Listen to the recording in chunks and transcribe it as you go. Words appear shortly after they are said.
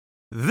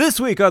This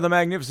week on the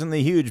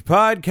Magnificently Huge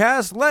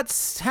podcast,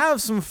 let's have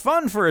some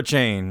fun for a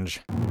change.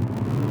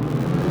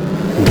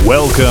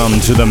 Welcome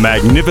to the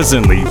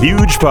Magnificently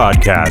Huge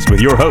podcast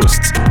with your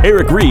hosts,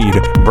 Eric Reed,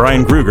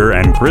 Brian Kruger,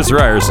 and Chris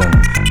Ryerson.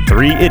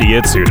 Three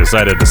idiots who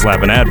decided to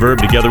slap an adverb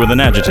together with an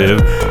adjective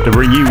to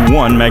bring you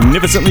one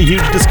magnificently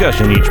huge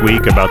discussion each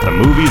week about the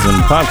movies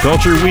and pop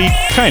culture we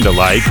kinda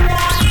like,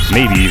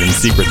 maybe even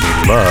secretly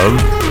love,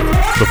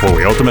 before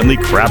we ultimately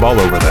crap all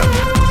over them.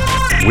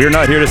 We're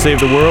not here to save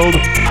the world,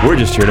 we're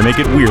just here to make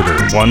it weirder,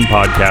 one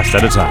podcast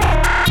at a time.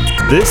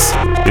 This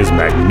is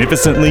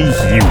Magnificently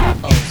Huge.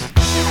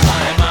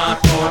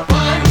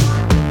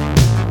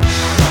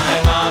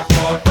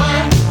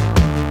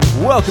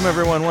 Welcome,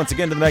 everyone, once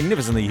again to the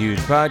Magnificently Huge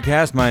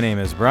podcast. My name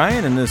is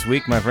Brian, and this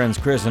week my friends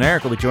Chris and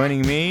Eric will be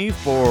joining me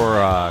for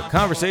a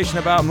conversation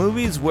about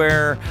movies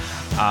where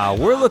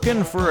we're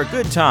looking for a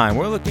good time.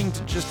 We're looking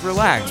to just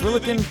relax. We're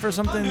looking for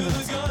something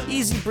that's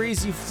easy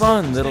breezy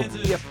fun, that'll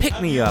be a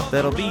pick-me-up,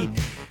 that'll be...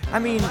 I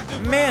mean,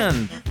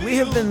 man, we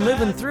have been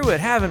living through it,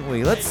 haven't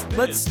we? Let's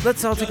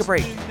all take a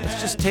break.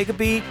 Let's just take a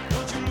beat.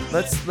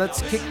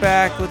 Let's kick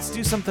back. Let's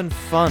do something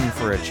fun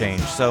for a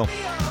change. So,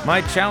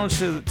 my challenge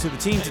to the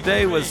team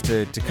today was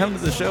to come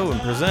to the show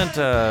and present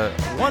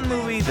one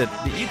movie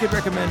that you could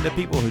recommend to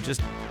people who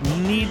just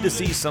need to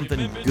see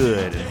something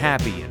good and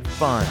happy and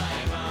fun.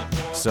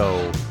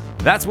 So,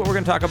 that's what we're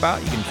going to talk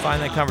about. You can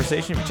find that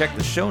conversation if you check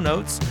the show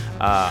notes.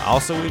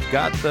 Also, we've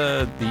got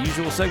the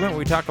usual segment where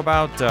we talk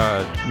about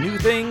new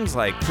things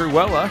like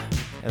Cruella.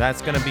 And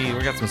that's going to be,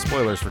 we got some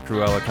spoilers for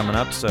Cruella coming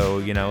up. So,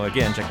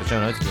 again, check the show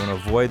notes if you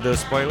want to avoid those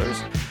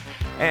spoilers.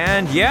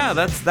 And yeah,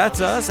 that's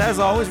us. As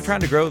always, we're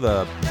trying to grow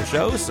the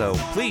show. So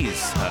please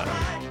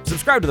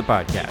subscribe to the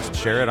podcast.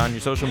 Share it on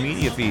your social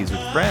media feeds with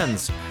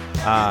friends.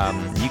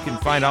 You can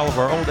find all of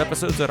our old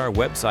episodes at our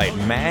website,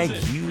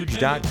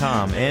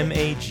 maghuge.com,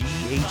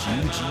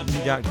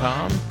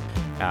 maghuge.com.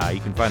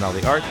 You can find all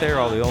the art there,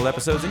 all the old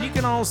episodes, and you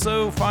can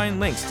also find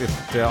links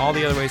to all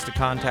the other ways to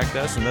contact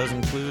us, and those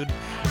include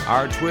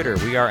our Twitter.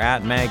 We are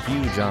at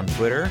maghuge on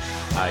Twitter.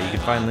 You can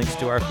find links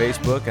to our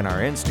Facebook and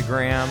our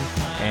Instagram,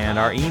 and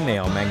our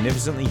email,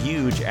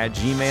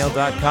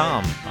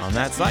 magnificentlyhuge@gmail.com, on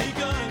that site.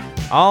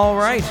 All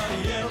right,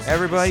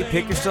 everybody,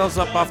 pick yourselves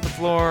up off the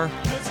floor.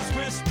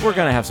 We're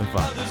going to have some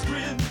fun.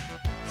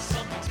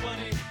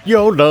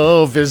 Your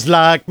love is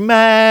like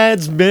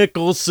Mads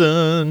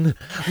Mikkelsen.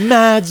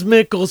 Mads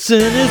Mikkelsen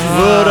is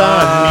what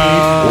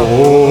I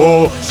need.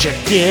 Oh, check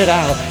it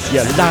out.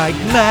 You like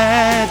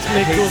Mads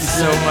Mikkelsen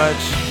so much.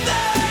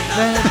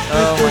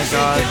 Oh my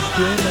God.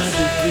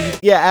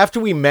 Yeah, after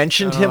we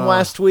mentioned him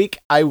last week,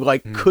 I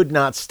could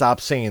not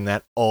stop saying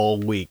that all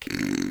week.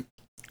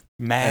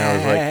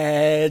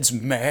 Mads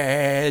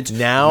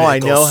Now Mikkelsen. I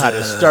know how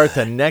to start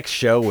the next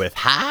show with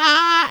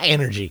high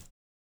energy.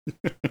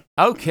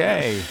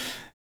 Okay.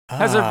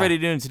 How's everybody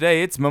doing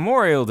today? It's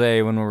Memorial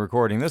Day when we're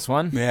recording this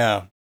one.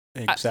 Yeah,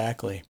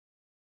 exactly.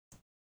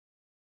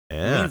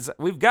 Yeah. Means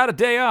we've got a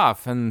day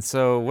off, and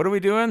so what are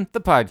we doing?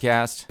 The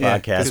podcast. Yeah,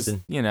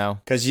 Podcasting.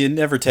 Because you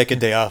never take a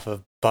day off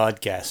of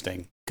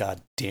podcasting.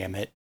 God damn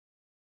it.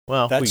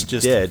 Well, That's we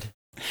just did.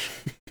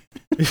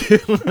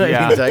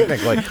 Yeah.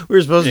 Technically. We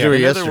were supposed to do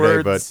it In other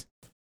yesterday, words,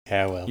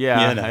 yeah, well.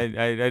 yeah, no. I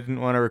didn't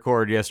want to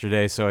record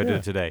yesterday, so I did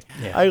it today.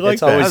 Yeah, I like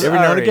it's that. always- Every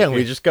now and Alright. again,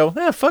 we just go,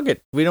 fuck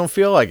it. We don't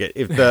feel like it.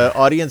 If the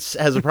audience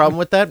has a problem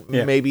with that,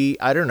 Yeah.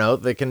 maybe, I don't know,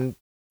 they can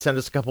send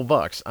us a couple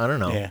bucks. I don't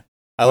know. Yeah.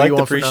 I What do like you the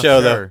want for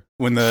pre-show, nothing? though,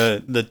 when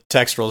the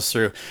text rolls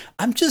through.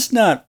 I'm just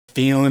not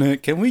feeling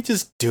it. Can we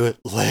just do it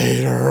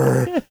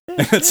later?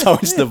 It's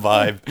always the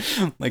vibe.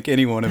 Like,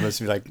 any one of us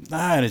would be like,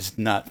 I'm just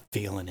not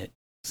feeling it.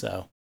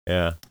 So,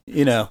 Yeah.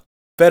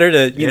 better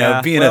to,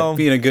 Yeah, be in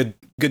a good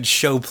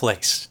show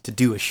place to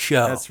do a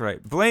show. That's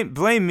right.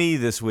 Blame me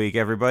this week,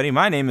 everybody.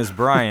 My name is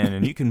Brian,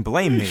 and you can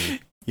blame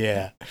me.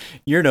 Yeah.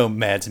 You're no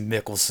Mads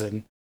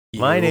Mikkelsen.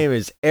 My You. name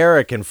is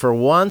Eric, and for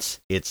once,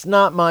 it's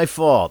not my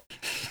fault.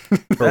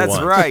 For That's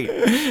once.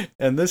 right.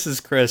 And this is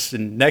Chris,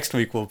 and next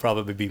week will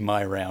probably be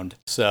my round.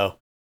 So,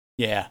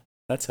 yeah,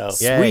 that's how.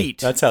 Yay. Sweet.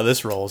 That's how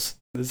this rolls.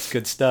 This is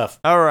good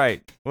stuff. All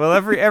right. Well,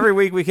 every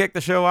week we kick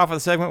the show off with a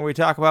segment where we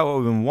talk about what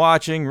we've been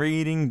watching,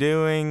 reading,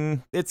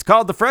 doing. It's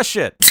called The Fresh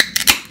Shit.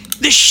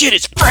 This shit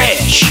is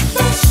fresh.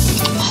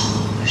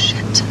 Oh,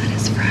 shit, that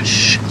is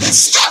fresh.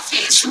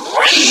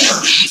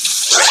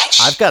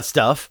 I've got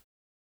stuff.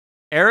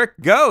 Eric,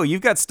 go. You've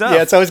got stuff.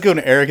 Yeah, it's always good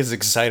when Eric is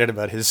excited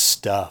about his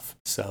stuff.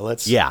 So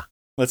let's go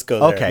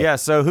there. Okay. Yeah,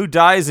 so who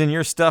dies in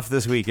your stuff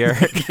this week,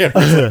 Eric?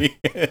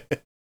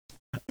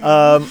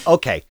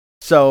 Okay.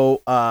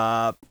 So,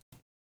 I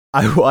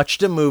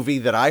watched a movie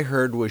that I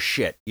heard was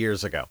shit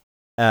years ago.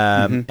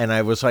 And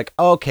I was like,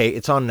 okay,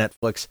 it's on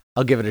Netflix.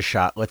 I'll give it a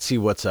shot. Let's see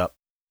what's up.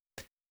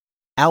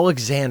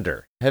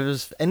 Alexander.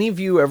 Has any of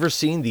you ever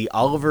seen the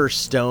Oliver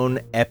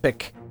Stone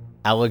epic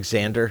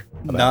Alexander?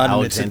 About Not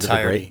in its Alexander the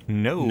Great?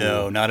 entirety.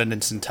 No, not in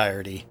its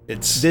entirety.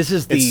 This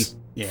is the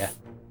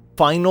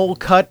final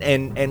cut,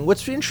 and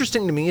what's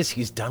interesting to me is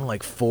he's done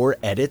like 4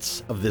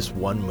 edits of this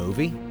one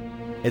movie.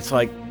 It's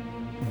like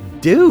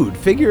dude,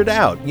 figure it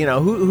out. You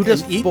know, who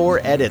does 4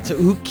 edits?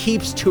 Who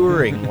keeps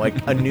touring like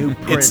a new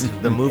print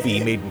of the movie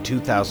he made in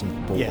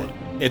 2004? Yeah,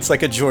 it's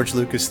like a George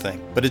Lucas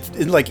thing, but it's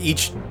like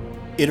each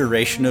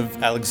iteration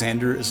of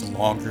Alexander is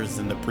longer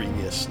than the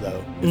previous,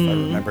 though, if I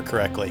remember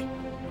correctly.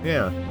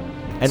 Yeah.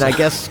 And I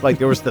guess like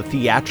there was the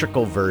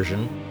theatrical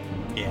version.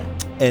 Yeah.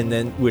 And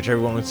then, which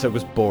everyone said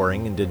was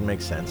boring and didn't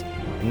make sense.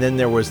 And then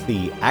there was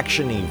the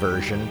action-y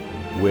version,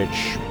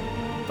 which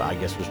I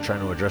guess was trying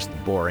to address the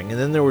boring. And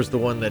then there was the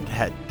one that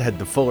had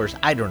the fullers.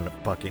 I don't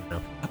fucking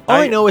know.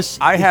 All I know is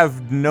I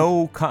have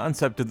no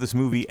concept of this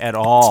movie at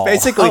all.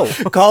 It's basically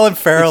Colin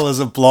Farrell is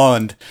a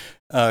blonde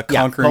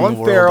conquering Colin the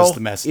world Farrell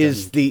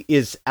as the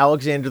is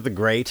Alexander the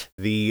Great,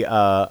 the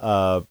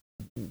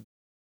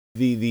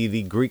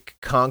Greek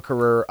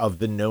conqueror of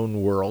the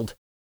known world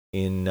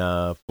in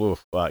 500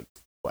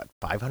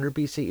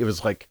 BC. It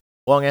was like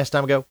long ass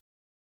time ago.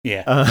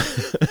 Yeah,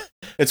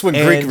 it's when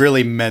Greek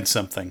really meant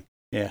something.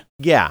 Yeah.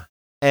 Yeah.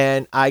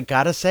 And I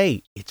gotta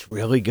say, it's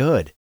really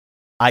good.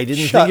 I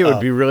didn't think it would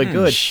be really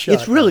good.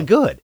 It's really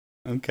good.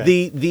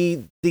 Okay.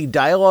 The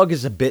dialogue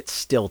is a bit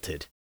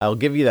stilted. I'll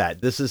give you that.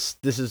 This is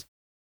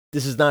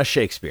not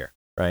Shakespeare,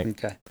 right?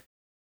 Okay.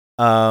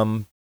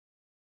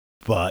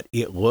 But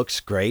it looks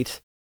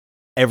great.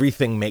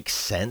 Everything makes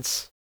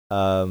sense.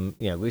 At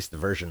least the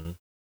version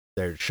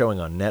they're showing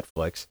on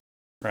Netflix.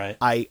 Right.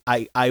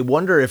 I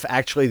wonder if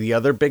actually the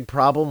other big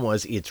problem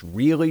was it's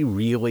really,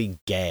 really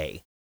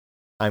gay.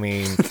 I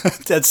mean,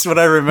 that's what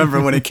I remember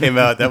when it came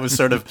out. That was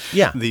sort of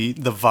the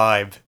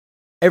vibe.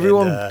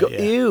 Everyone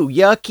ew,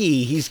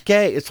 yucky, he's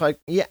gay. It's like,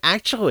 yeah,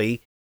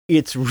 actually,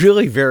 it's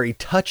really very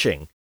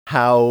touching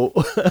how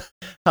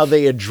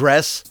they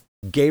address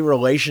gay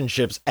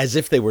relationships as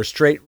if they were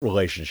straight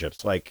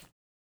relationships. Like,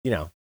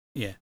 Yeah.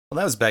 Well,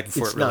 that was back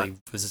before it really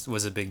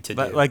was a big to-do.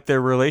 But like their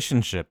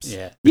relationships.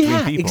 Yeah,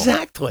 people.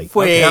 Exactly.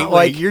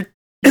 Wait, you're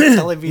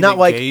telling me not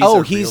like, gays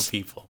are he's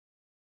real people.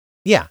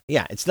 Yeah.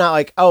 It's not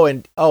like,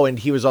 and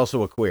he was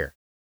also a queer.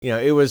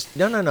 It was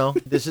no.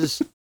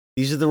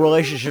 These are the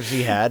relationships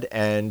he had,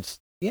 and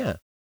yeah.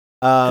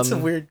 That's a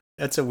weird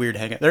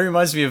hangout. That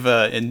reminds me of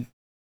in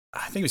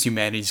I think it was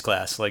humanities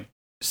class, like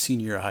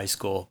senior year of high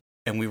school,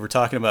 and we were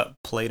talking about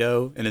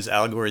Plato and his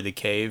allegory of the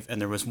cave,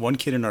 and there was one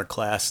kid in our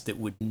class that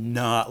would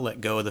not let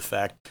go of the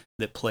fact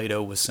that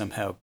Plato was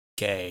somehow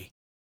gay.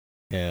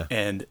 Yeah.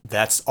 And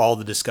that's all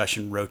the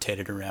discussion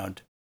rotated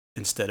around.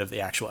 Instead of the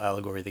actual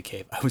allegory of the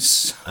cave. I was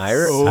so I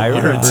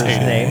remember his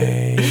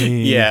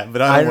name. Yeah,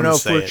 but I don't know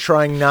if we're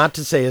trying not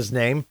to say his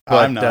name,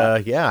 but I'm not.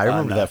 I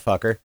remember that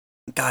fucker.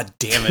 God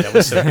damn it, I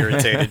was so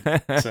irritated.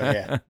 So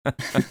yeah.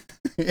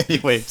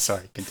 Anyway,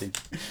 sorry, continue.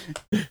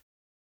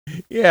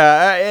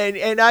 Yeah,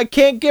 and I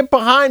can't get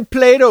behind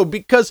Plato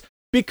because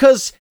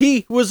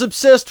he was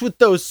obsessed with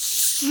those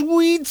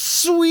sweet,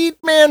 sweet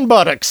man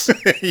buttocks.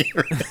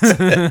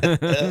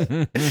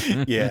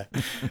 Yeah.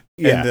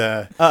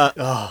 Yeah.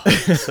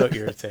 And, so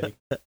irritating.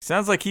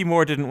 Sounds like he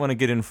more didn't want to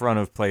get in front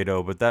of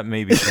Plato, but that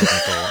may be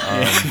technical.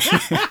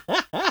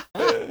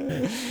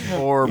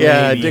 Or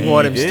I didn't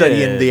want him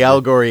studying the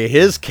allegory of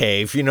his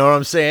cave. You know what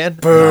I'm saying?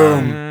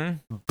 Boom.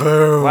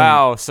 Boom.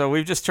 Wow. So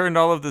we've just turned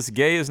all of this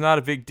gay is not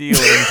a big deal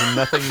into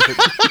nothing but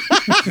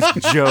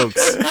just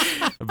jokes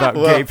about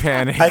gay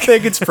panic. I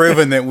think it's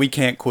proven that we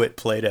can't quit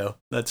Plato.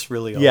 That's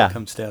really all it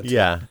comes down to.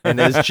 Yeah. And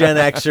as Gen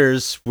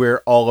Xers,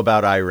 we're all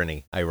about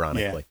irony,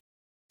 ironically. Yeah.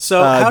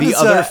 So how does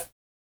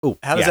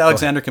Alexander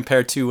Alexander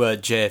compare to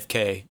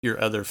JFK, your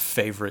other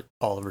favorite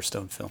Oliver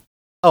Stone film?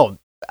 Oh,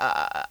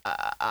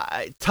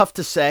 tough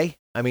to say.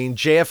 I mean,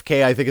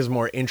 JFK I think is a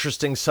more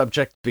interesting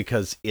subject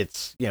because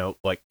it's,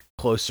 like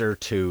closer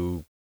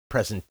to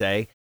present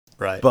day.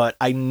 Right. But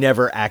I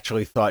never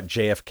actually thought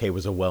JFK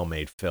was a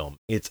well-made film.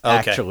 It's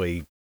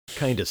actually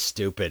kind of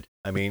stupid.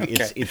 I mean,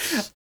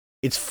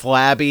 it's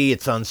flabby,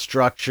 it's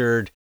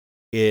unstructured.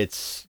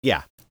 It's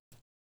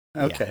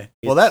Okay.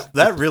 Well,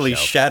 that really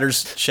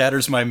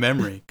shatters my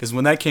memory because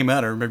when that came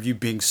out, I remember you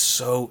being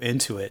so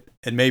into it,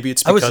 and maybe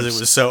it's because it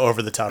was so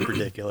over the top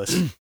ridiculous.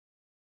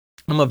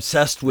 I'm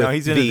obsessed with. No,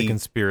 he's into the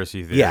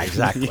conspiracy theory. Yeah,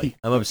 exactly.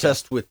 I'm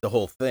obsessed with the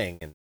whole thing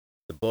and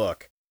the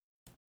book.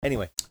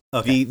 Anyway,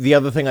 the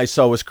other thing I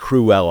saw was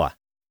Cruella.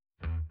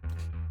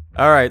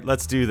 All right,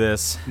 let's do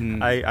this.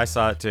 I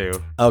saw it too.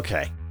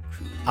 Okay,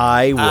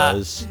 I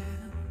was.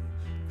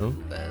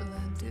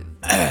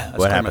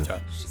 What happened?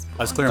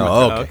 I was clearing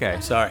my throat. Okay.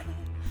 Sorry.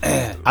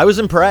 I was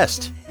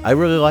impressed. I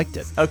really liked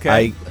it.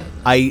 Okay.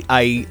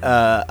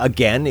 I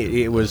again,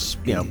 it was,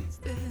 it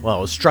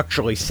was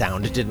structurally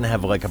sound. It didn't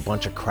have like a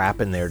bunch of crap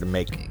in there to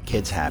make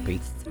kids happy.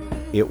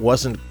 It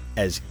wasn't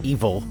as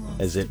evil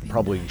as it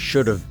probably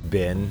should have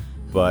been,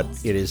 but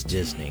it is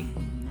Disney.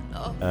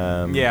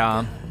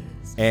 Yeah.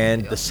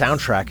 And the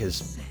soundtrack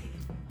is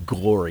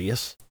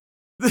glorious.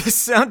 The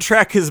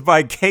soundtrack is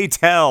by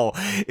K-Tel.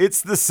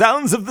 It's the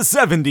sounds of the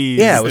 70s.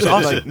 Yeah, it was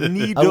awesome. Like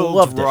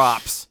needle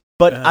drops.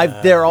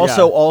 But they're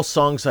also all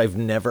songs I've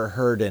never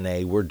heard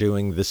in we're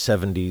doing the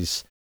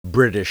 70s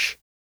British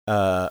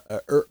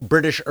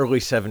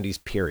early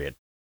 70s period,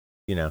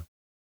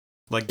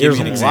 Like there's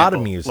a lot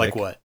of music. Like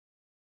what?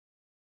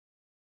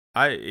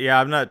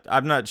 I'm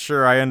not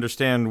sure I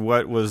understand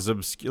what was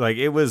like.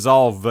 It was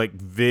all like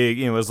vague.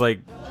 It was like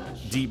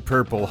Deep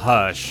Purple,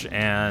 Hush,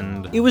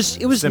 and it was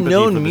Sympathy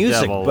known for the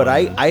music, Devil but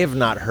and- I have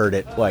not heard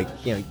it. Like,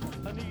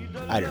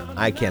 I don't know.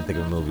 I can't think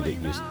of a movie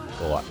that used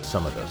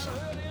some of those.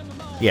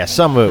 Yeah,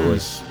 some of it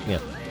was, Yeah,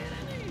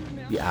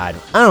 I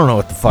don't know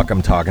what the fuck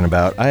I'm talking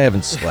about. I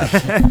haven't slept.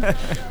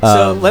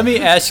 So let me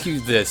ask you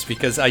this,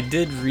 because I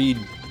did read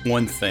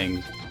one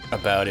thing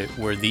about it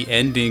where the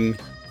ending,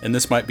 and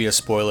this might be a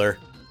spoiler,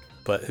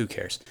 but who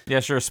cares? Yeah,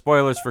 sure.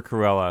 Spoilers for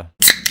Cruella.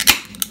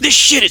 This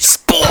shit is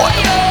spoiled!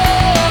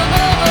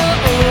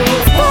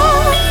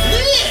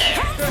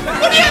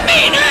 What do you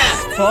mean?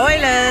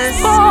 Spoilers.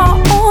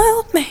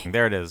 Spoiled me.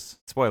 There it is.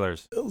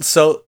 Spoilers.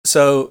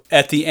 So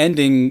at the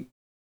ending,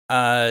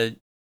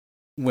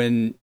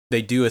 when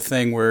they do a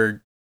thing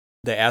where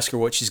they ask her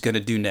what she's going to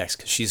do next,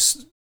 because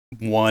she's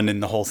won in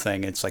the whole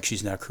thing. It's like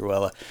she's now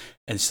Cruella.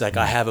 And she's like,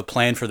 I have a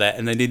plan for that.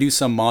 And then they do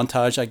some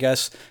montage, I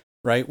guess,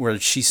 right, where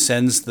she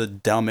sends the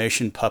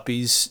Dalmatian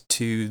puppies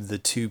to the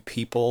two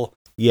people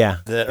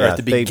that are at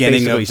the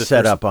beginning they of basically the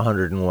set first... up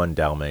 101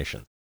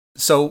 Dalmatians.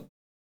 So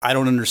I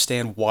don't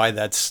understand why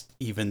that's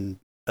even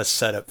a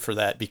setup for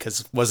that,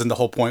 because wasn't the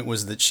whole point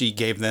was that she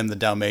gave them the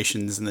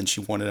Dalmatians and then she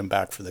wanted them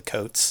back for the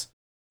coats,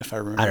 if I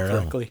remember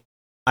correctly.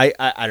 I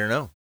don't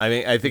know. I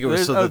mean, I think it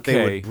was so that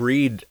they Okay. would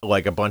breed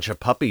like a bunch of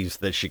puppies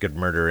that she could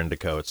murder into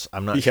coats.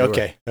 I'm not sure.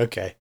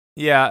 Okay.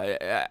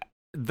 Yeah,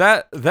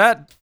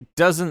 that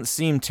doesn't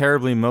seem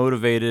terribly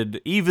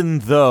motivated, even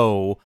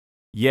though,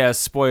 yes,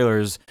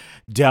 spoilers,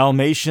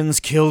 Dalmatians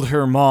killed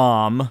her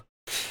mom.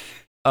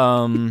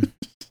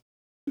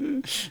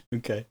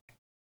 Okay.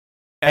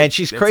 And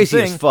she's That's the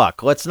crazy as thing.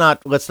 fuck. Let's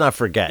not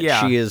forget.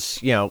 Yeah. She is,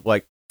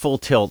 like full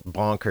tilt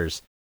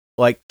bonkers.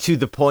 Like to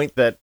the point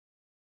that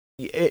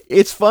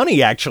it's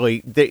funny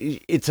actually.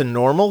 It's a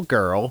normal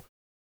girl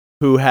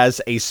who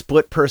has a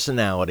split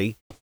personality,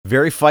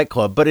 very Fight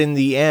Club, but in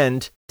the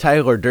end,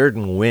 Tyler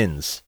Durden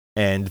wins.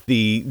 And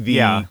the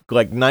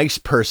like nice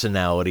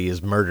personality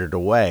is murdered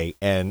away,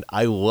 and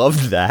I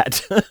loved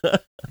that.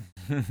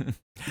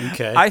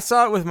 Okay. I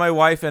saw it with my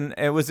wife, and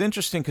it was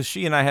interesting because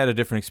she and I had a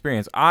different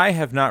experience. I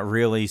have not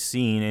really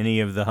seen any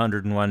of the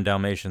 101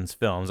 Dalmatians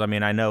films. I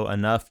mean, I know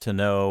enough to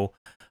know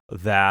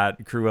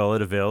that Cruella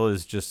de Vil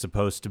is just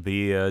supposed to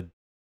be a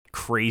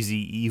crazy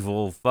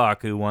evil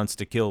fuck who wants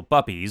to kill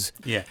puppies.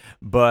 Yeah.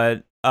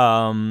 But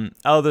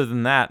other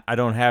than that, I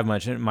don't have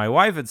much. And my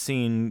wife had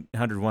seen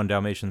 101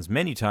 Dalmatians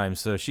many times,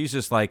 so she's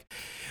just like,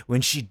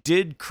 when she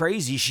did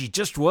crazy, she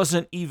just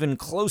wasn't even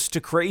close to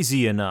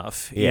crazy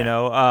enough, you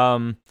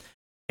know?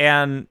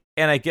 And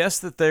I guess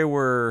that there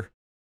were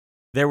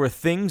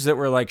things that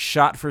were like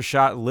shot for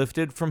shot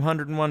lifted from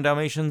 101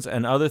 Dalmatians,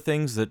 and other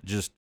things that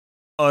just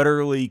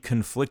utterly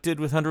conflicted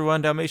with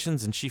 101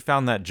 Dalmatians, and she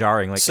found that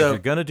jarring. Like, So- if you're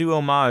gonna do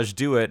homage,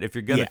 do it. If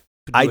you're gonna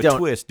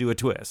twist, do a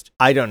twist.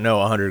 I don't know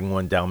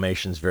 101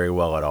 Dalmatians very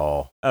well at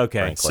all.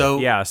 Okay,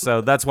 frankly. so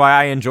that's why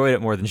I enjoyed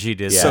it more than she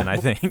did. Yeah. Then I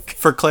think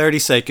For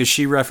clarity's sake, is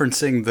she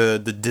referencing the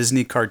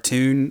Disney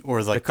cartoon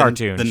or like the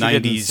cartoon. the she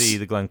 90s? didn't see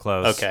the Glenn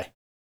Close. Okay.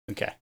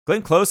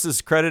 Glenn Close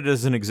is credited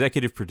as an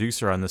executive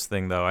producer on this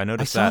thing, though. I I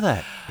noticed saw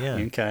that. Yeah.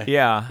 Okay.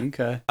 Yeah.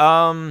 Okay.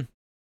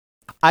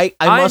 I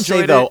must say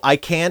enjoyed though, it.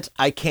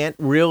 I can't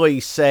really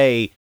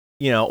say,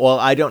 well,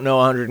 I don't know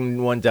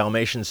 101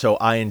 Dalmatians, so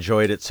I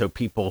enjoyed it. So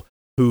people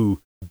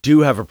who do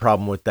have a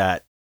problem with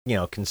that,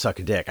 can suck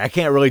a dick. I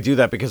can't really do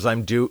that because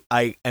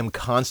I am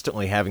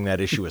constantly having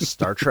that issue with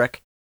Star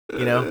Trek.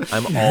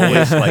 I'm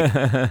always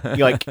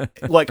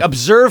like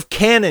observe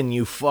canon,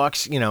 you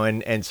fucks,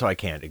 and so I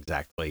can't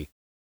exactly.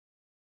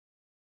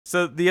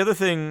 So the other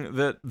thing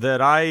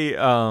that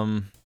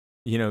I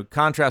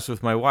contrast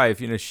with my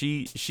wife,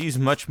 she's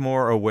much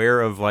more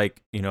aware of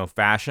like,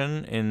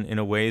 fashion in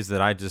a ways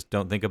that I just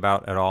don't think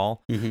about at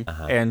all. Mm-hmm.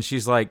 Uh-huh. And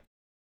she's like,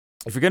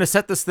 if you're going to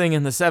set this thing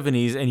in the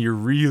 70s and you're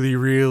really,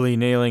 really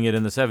nailing it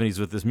in the 70s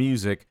with this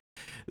music,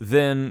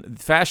 then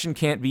fashion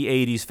can't be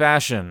 80s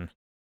fashion.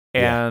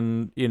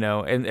 And,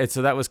 and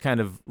so that was kind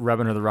of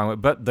rubbing her the wrong way.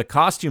 But the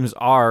costumes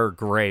are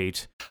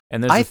great.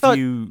 And there's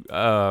few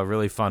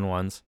really fun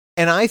ones.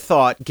 And I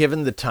thought,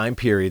 given the time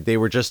period, they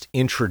were just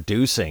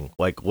introducing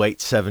like late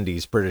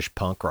 70s British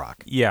punk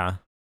rock. Yeah.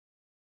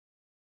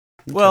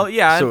 Well,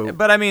 yeah, So-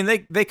 but I mean,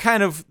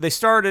 they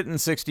started in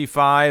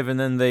 65, and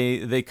then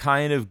they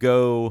kind of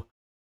go,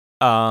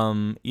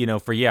 for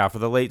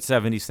the late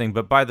 70s thing.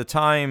 But by the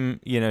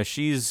time,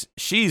 she's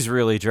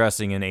really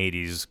dressing in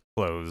 80s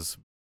clothes,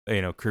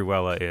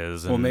 Cruella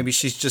is. Well, and maybe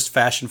she's just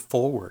fashion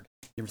forward.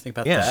 You ever think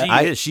about Yeah,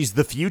 that? she is. She's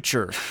the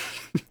future,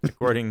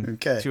 according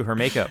to her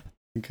makeup.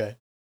 Okay.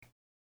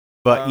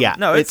 But yeah,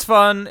 no, it's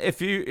fun.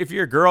 If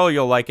you're a girl,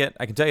 you'll like it.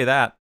 I can tell you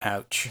that.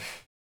 Ouch.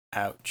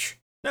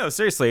 No,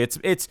 seriously,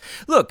 it's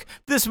look,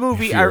 this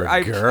movie. If you're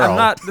a girl. I'm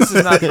not. This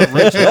is not an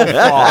original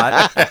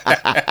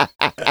thought.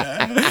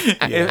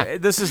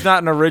 This is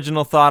not an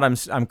original thought.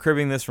 I'm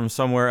cribbing this from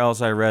somewhere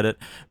else. I read it.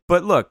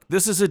 But look,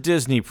 this is a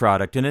Disney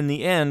product, and in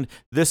the end,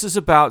 this is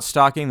about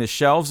stocking the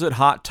shelves at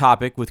Hot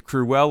Topic with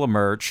Cruella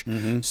merch,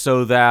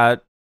 so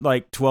that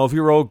like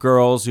 12-year-old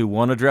girls who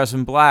want to dress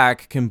in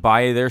black can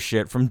buy their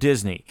shit from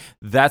Disney.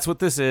 That's what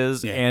this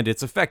is, and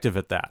it's effective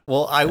at that.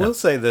 Well, I will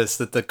say this,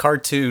 that the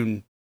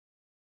cartoon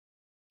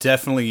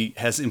definitely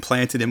has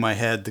implanted in my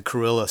head the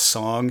Cruella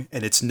song,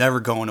 and it's never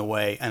going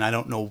away, and I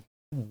don't know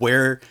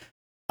where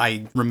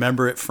I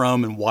remember it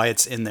from and why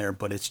it's in there,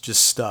 but it's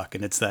just stuck,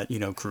 and it's that,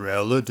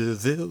 Cruella de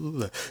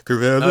Vil,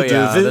 Cruella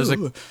de Vil. There's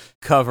a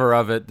cover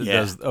of it that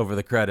does over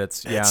the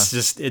credits. Yeah.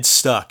 It's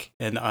stuck,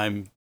 and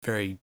I'm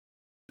very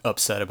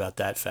upset about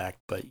that fact,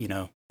 but,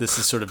 this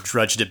has sort of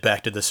drudged it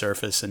back to the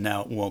surface, and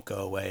now it won't go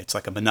away. It's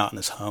like a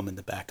monotonous hum in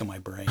the back of my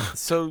brain.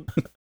 So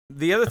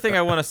the other thing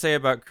I want to say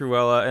about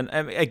Cruella,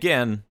 and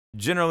again,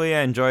 generally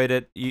I enjoyed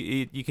it.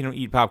 You can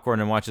eat popcorn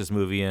and watch this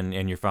movie,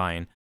 and you're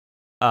fine.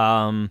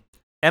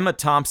 Emma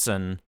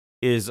Thompson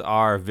is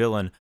our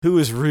villain, who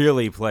is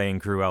really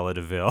playing Cruella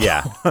de Vil.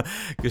 Yeah.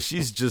 Because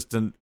she's just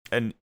a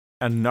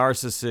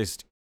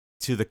narcissist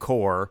to the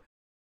core.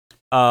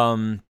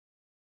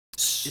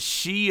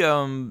 She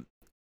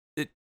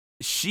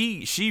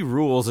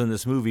rules in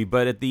this movie,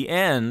 but at the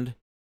end,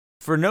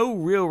 for no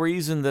real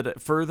reason that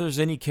it furthers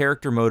any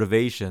character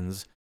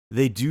motivations,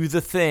 they do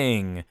the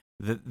thing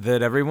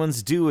that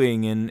everyone's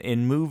doing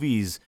in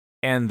movies,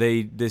 and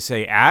they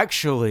say,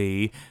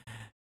 actually,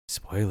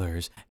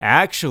 spoilers,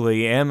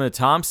 actually Emma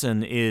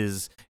Thompson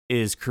is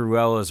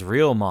Cruella's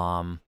real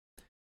mom,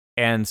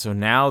 and so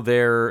now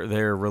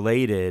they're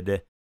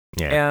related.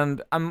 Yeah.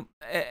 And I'm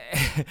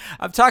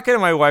talking to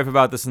my wife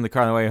about this in the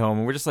car on the way home,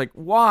 and we're just like,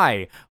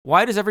 why?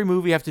 Why does every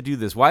movie have to do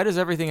this? Why does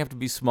everything have to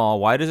be small?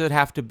 Why does it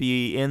have to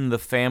be in the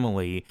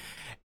family?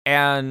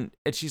 And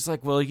she's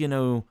like, well,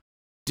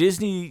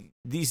 Disney,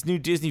 these new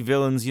Disney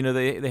villains,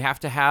 they have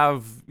to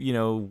have,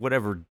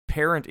 whatever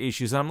parent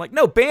issues. And I'm like,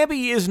 no,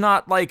 Bambi is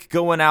not like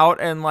going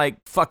out and like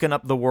fucking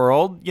up the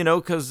world,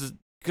 because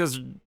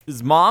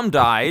his mom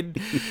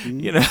died,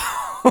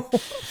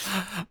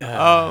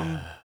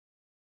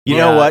 You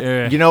know what?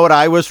 You know what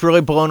I was really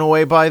blown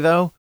away by,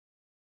 though?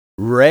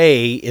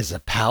 Ray is a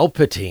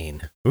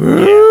Palpatine.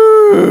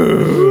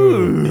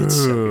 It's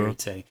so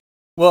irritating.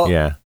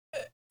 Well,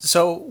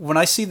 so when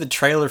I see the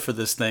trailer for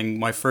this thing,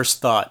 my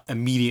first thought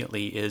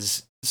immediately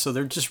is, so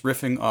they're just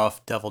riffing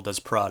off Devil Does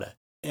Prada.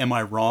 Am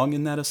I wrong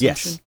in that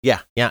assumption?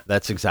 Yes. Yeah,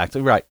 that's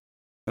exactly right.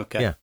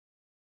 Okay. Yeah.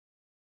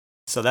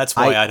 So that's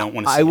why I don't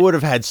want to see I would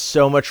have had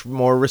so much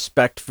more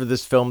respect for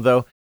this film,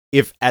 though,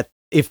 if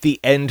the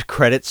end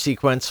credit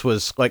sequence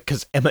was like,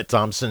 because Emma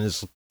Thompson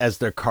is, as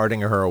the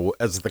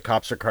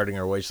cops are carting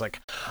her away, she's like,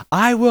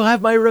 I will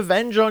have my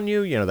revenge on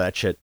you, that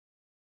shit.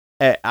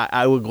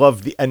 I would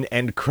love an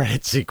end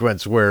credit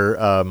sequence where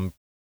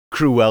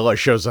Cruella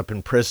shows up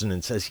in prison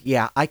and says,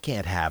 yeah, I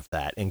can't have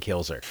that, and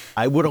kills her.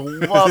 I would have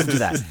loved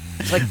that.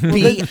 It's like,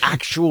 be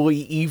actually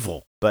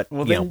evil, but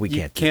we can't do that.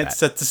 You can't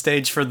set the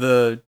stage for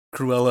the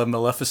Cruella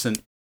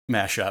Maleficent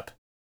mashup.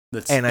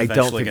 And I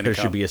don't think there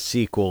should be a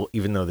sequel,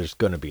 even though there's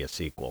going to be a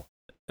sequel.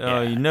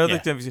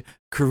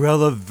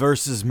 Cruella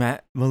versus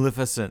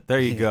Maleficent. There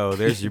you go.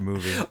 There's your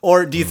movie.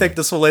 Or do you think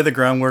this will lay the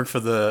groundwork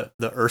for the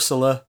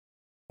Ursula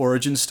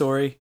origin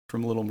story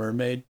from Little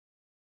Mermaid?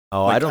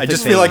 Oh, I don't think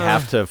they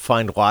have to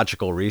find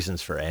logical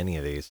reasons for any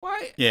of these.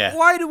 Why? Yeah.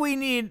 Why do we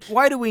need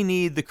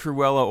the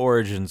Cruella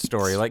origin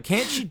story? Like,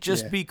 can't she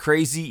just be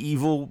crazy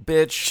evil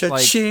bitch?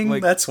 Cha-ching.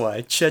 Like, that's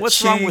why. Cha-ching.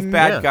 What's wrong with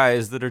bad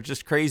guys that are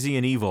just crazy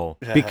and evil?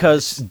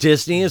 Because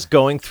Disney is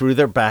going through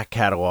their back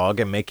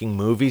catalog and making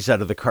movies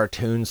out of the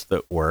cartoons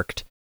that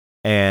worked,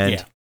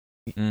 and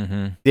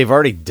they've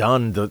already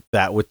done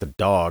that with the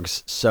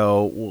dogs.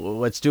 So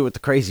let's do it with the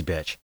crazy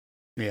bitch.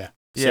 Yeah.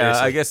 Yeah.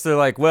 I guess they're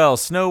like, well,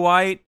 Snow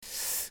White.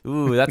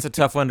 Ooh, that's a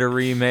tough one to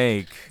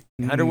remake.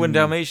 101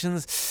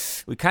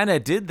 Dalmatians? We kind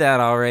of did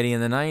that already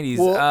in the 90s.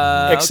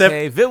 Well,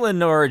 except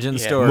villain origin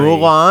story.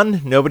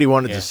 Mulan? Nobody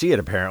wanted to see it,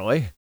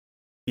 apparently.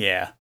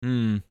 Yeah.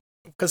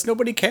 Because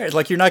nobody cares.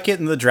 Like, you're not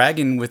getting the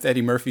dragon with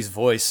Eddie Murphy's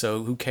voice,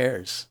 so who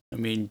cares? I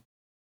mean,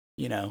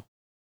 Ugh.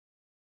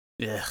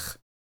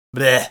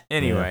 Bleh.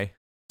 Anyway.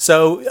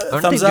 So,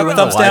 thumbs up,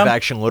 thumbs down?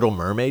 Live-action Little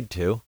Mermaid,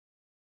 too?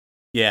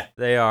 Yeah.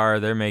 They are.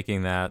 They're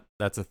making that.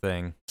 That's a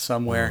thing.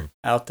 Somewhere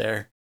out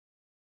there.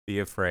 Be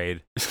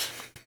afraid.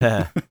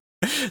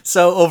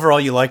 So overall,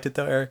 you liked it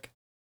though, Eric?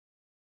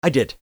 I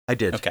did.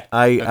 Okay.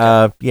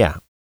 I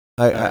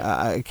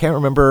can't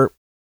remember.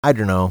 I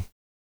don't know.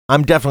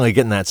 I'm definitely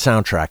getting that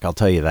soundtrack. I'll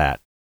tell you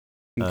that.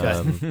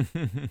 Okay.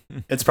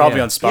 It's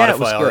probably on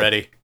Spotify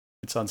already.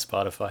 It's on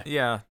Spotify.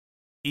 Yeah.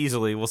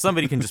 Easily. Well,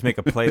 somebody can just make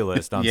a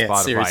playlist on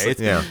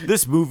Spotify.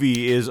 This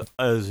movie is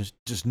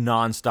just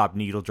nonstop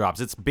needle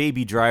drops. It's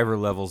Baby Driver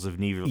levels of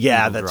needle drops.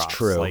 Yeah, that's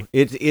true. Like,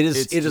 it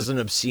is an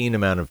obscene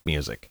amount of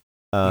music.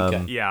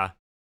 Yeah.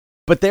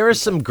 But there are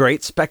some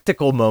great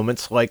spectacle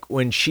moments, like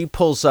when she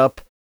pulls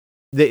up,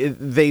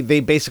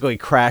 they basically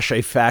crash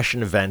a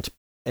fashion event,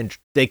 and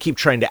they keep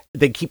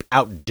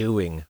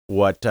outdoing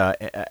what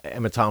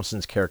Emma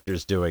Thompson's character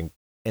is doing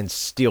and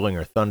stealing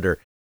her thunder.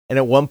 And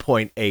at one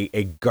point,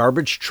 a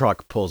garbage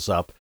truck pulls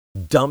up,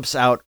 dumps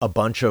out a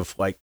bunch of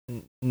like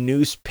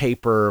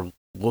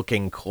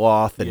newspaper-looking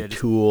cloth and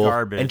tulle,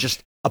 garbage. and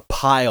just a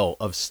pile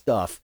of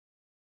stuff,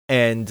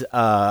 and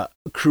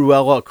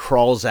Cruella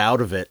crawls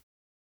out of it,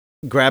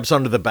 grabs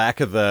onto the back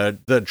of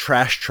the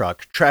trash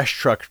truck. Trash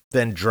truck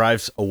then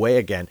drives away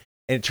again.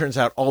 And it turns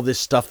out all this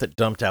stuff that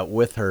dumped out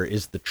with her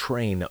is the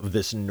train of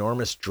this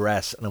enormous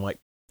dress. And I'm like,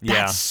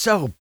 that's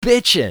so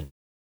bitchin'.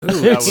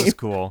 Ooh, that was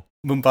cool.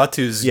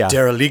 Mumbatu's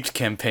derelict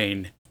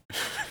campaign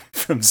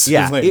from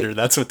Zoolander.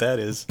 That's what that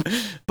is.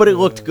 But it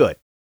looked good.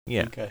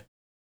 Yeah.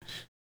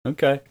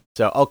 Okay.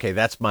 So,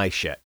 that's my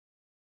shit.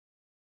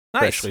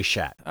 Nice. Freshly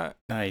shat.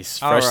 Nice.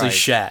 Freshly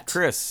shat.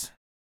 Chris,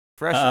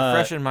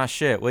 fresh in my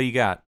shit. What do you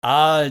got?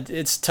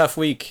 It's a tough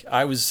week.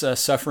 I was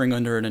suffering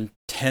under an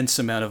intense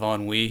amount of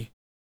ennui,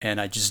 and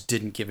I just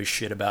didn't give a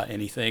shit about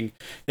anything.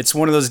 It's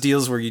one of those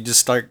deals where you just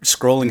start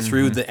scrolling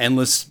through the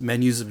endless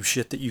menus of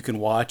shit that you can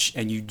watch,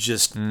 and you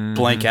just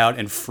blank out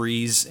and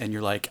freeze, and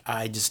you're like,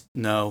 I just,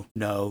 no.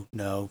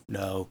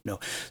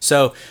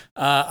 So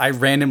I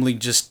randomly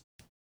just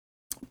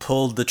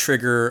pulled the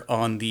trigger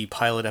on the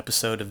pilot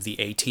episode of the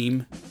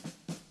A-Team,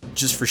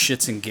 just for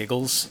shits and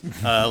giggles.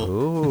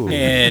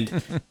 And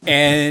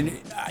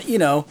you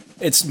know,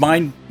 it's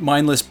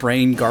mindless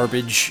brain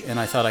garbage, and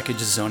I thought I could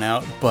just zone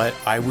out, but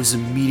I was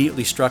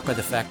immediately struck by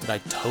the fact that I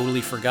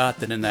totally forgot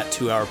that in that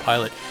 2-hour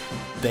pilot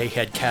they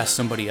had cast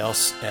somebody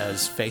else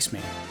as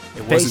Faceman.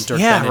 It wasn't Dirk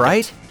Benedict.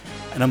 Right?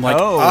 And I'm like,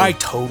 I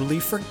totally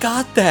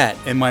forgot that.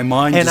 And my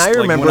mind and just I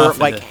remember went off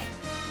like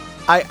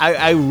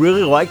I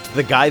really liked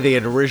the guy they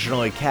had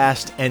originally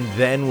cast, and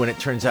then when it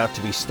turns out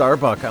to be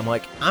Starbuck, I'm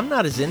like, I'm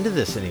not as into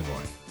this anymore.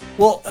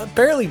 Well,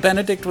 apparently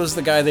Benedict was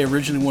the guy they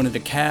originally wanted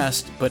to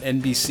cast, but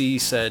NBC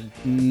said,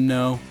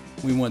 no,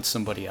 we want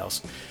somebody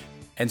else.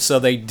 And so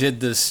they did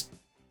this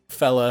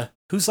fella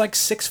who's like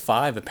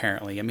 6'5",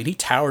 apparently. I mean, he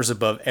towers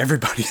above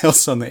everybody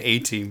else on the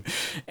A-Team,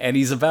 and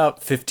he's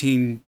about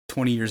 15,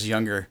 20 years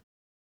younger.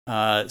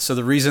 So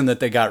the reason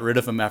that they got rid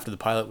of him after the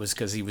pilot was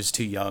because he was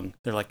too young.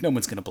 They're like, no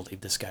one's going to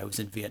believe this guy was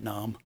in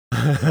Vietnam.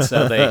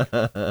 So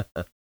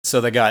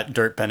they got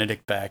Dirk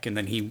Benedict back, and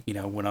then he,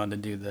 went on to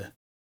do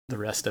the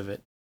rest of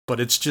it. But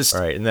it's just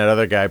right, and that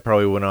other guy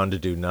probably went on to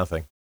do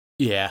nothing.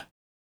 Yeah,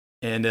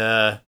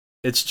 and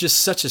it's just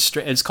such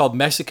a it's called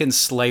Mexican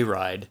Sleigh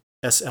Ride,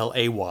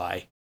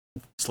 SLAY,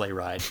 Sleigh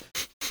Ride,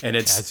 and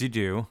it's as you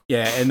do.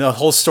 Yeah, and the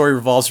whole story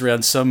revolves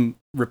around some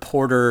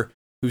reporter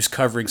who's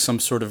covering some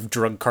sort of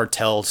drug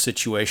cartel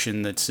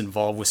situation that's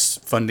involved with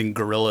funding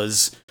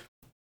guerrillas,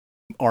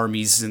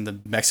 armies in the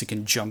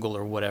Mexican jungle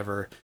or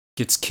whatever,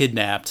 gets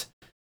kidnapped,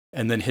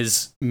 and then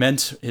his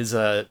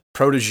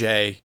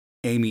protege,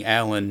 Amy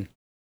Allen,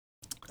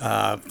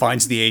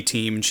 finds the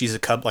A-Team, and she's a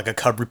cub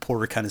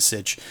reporter kind of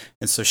sitch,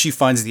 and so she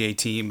finds the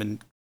A-Team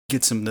and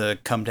gets him to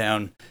come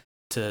down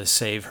to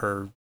save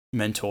her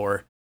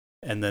mentor,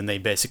 and then they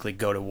basically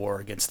go to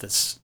war against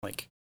this,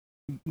 like,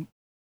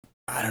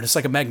 I don't know, it's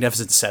like a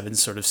Magnificent Seven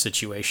sort of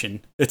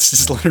situation. It's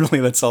just literally,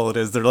 that's all it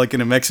is. They're like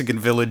in a Mexican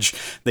village,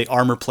 they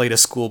armor plate a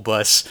school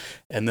bus,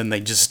 and then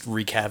they just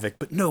wreak havoc,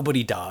 but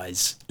nobody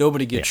dies.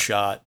 Nobody gets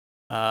shot.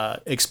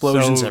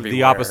 Explosions everywhere.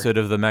 The opposite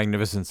of the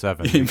Magnificent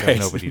Seven, because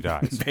nobody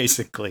dies.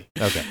 Basically.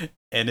 Okay.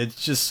 And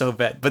it's just so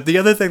bad. But the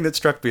other thing that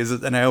struck me is,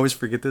 and I always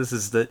forget this,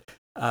 is that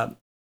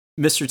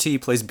Mr. T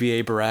plays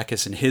B.A.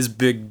 Baracus, and his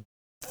big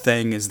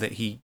thing is that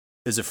he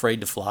is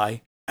afraid to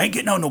fly. I ain't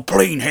getting on no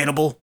plane,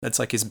 Hannibal. That's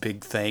like his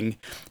big thing.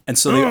 And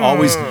so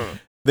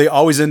they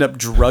always end up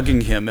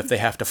drugging him if they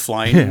have to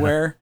fly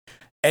anywhere.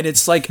 And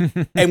it's like,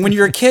 and when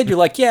you're a kid, you're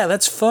like, yeah,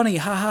 that's funny,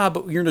 haha.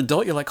 But when you're an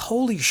adult, you're like,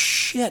 holy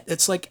shit.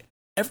 It's like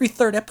every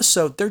third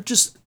episode, they're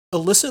just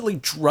illicitly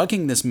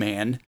drugging this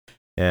man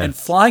and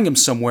flying him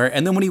somewhere.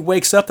 And then when he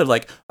wakes up, they're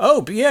like,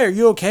 oh, BA, are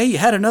you okay? You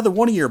had another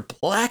one of your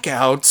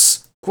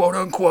blackouts, quote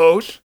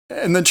unquote.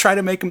 And then try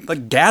to make him,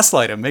 like,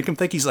 gaslight him, make him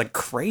think he's, like,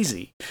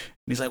 crazy. And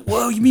he's like,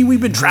 whoa, you mean we've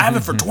been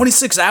driving for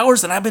 26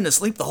 hours and I've been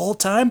asleep the whole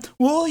time?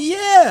 Well,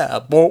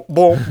 yeah. Boom,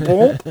 boom,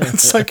 boom.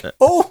 It's like,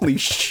 holy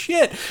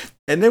shit.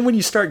 And then when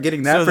you start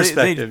getting that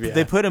perspective,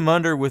 they put him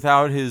under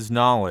without his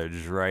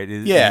knowledge, right?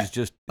 He's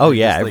just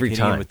every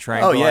time with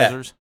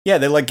tranquilizers. Yeah,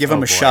 they like give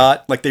him a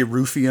shot, like they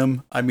roofie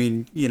him. I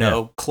mean,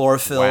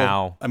 chlorophyll.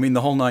 Wow. I mean,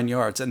 the whole 9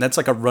 yards, and that's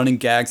like a running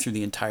gag through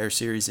the entire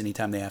series.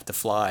 Anytime they have to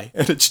fly,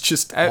 and it's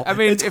just. I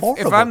mean,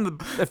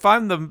 if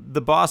I'm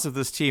the boss of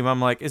this team,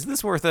 I'm like, is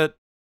this worth it?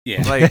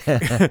 Yeah. Like,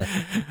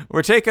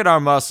 we're taking our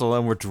muscle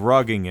and we're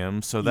drugging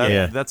him, so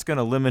that's going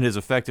to limit his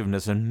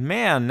effectiveness. And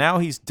man, now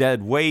he's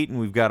dead weight, and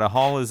we've got to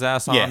haul his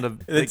ass on to.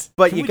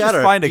 But you got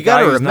to find a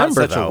guy who's not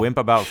remember, such a wimp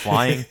about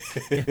flying.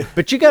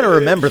 But you got to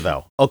remember,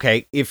 though.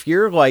 Okay, if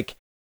you're like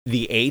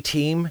the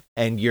A-Team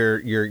and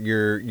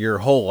your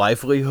whole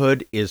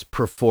livelihood is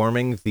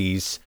performing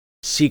these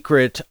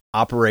secret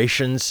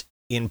operations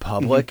in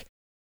public,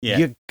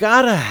 you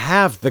gotta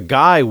have the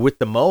guy with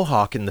the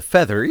mohawk and the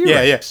feather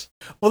earrings.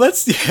 Yeah. Well,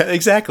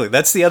 exactly.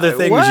 That's the other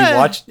thing.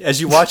 As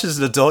you watch as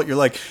an adult, you're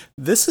like,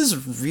 this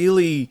is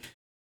really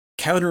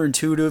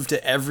counterintuitive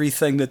to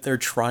everything that they're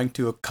trying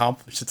to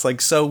accomplish. It's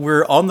like, so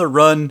we're on the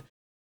run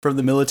from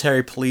the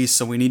military police,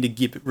 so we need to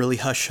keep it really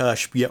hush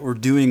hush, yet we're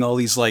doing all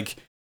these like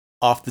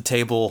off the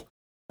table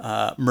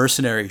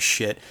mercenary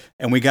shit.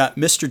 And we got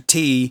Mr.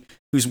 T,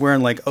 who's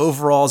wearing like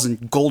overalls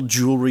and gold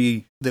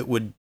jewelry that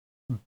would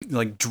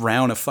like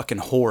drown a fucking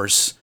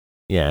horse.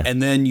 Yeah.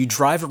 And then you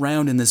drive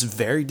around in this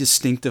very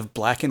distinctive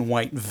black and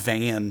white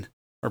van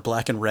or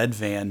black and red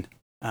van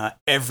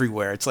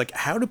everywhere. It's like,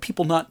 how do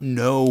people not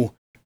know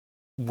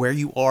where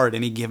you are at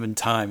any given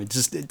time?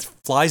 It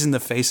flies in the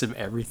face of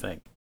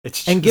everything.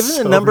 It's and given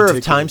so the number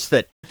ridiculous. of times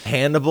that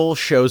Hannibal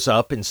shows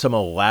up in some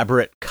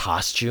elaborate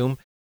costume,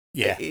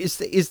 yeah, is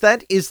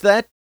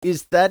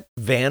that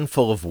van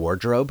full of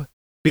wardrobe?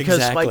 Because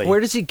Exactly. like, where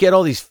does he get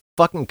all these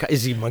fucking?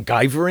 Is he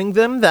MacGyvering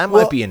them? That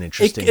might be an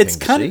interesting thing to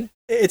see.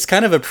 It's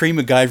kind of a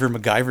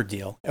pre-MacGyver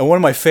deal. And one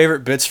of my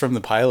favorite bits from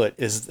the pilot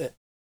is that,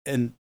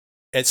 and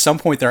at some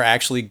point they're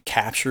actually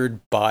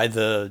captured by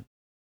the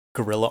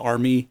guerrilla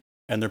army,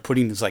 and they're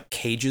putting these like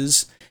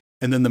cages,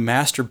 and then the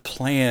master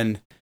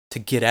plan to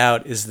get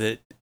out is that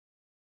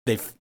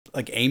they've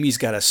like Amy's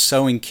got a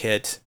sewing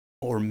kit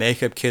or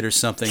makeup kit or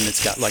something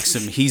that's got like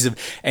some adhesive,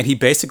 and he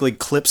basically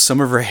clips some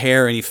of her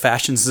hair and he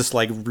fashions this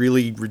like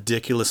really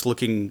ridiculous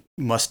looking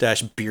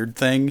mustache beard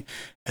thing,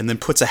 and then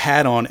puts a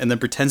hat on and then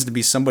pretends to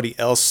be somebody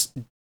else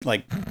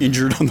like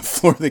injured on the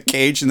floor of the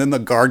cage, and then the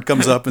guard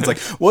comes up and it's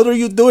like, what are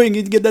you doing?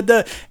 You get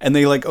that, and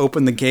they like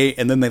open the gate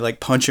and then they like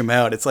punch him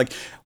out. It's like,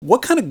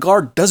 what kind of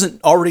guard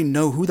doesn't already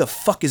know who the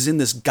fuck is in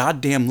this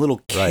goddamn little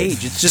cage?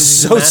 Right. It's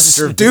just so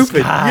Master of stupid.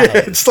 disguise.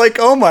 Yeah, it's like,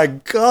 oh my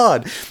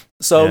God.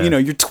 So, Yeah.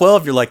 you're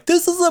 12, you're like,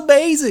 this is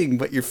amazing.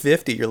 But you're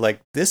 50, you're like,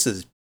 this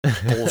is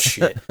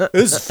bullshit.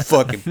 This is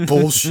fucking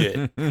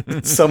bullshit.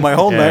 So my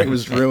whole night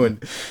was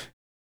ruined.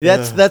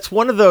 That's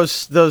one of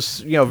those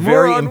very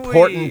More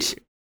important.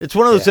 ennui. It's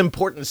one of those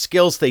important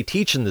skills they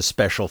teach in the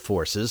special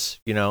forces.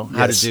 How to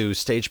Yes. do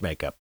stage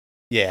makeup.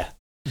 Yeah.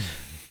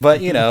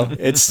 But,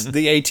 it's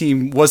the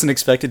A-Team wasn't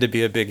expected to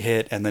be a big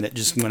hit, and then it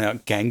just went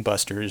out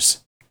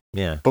gangbusters.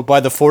 Yeah. But by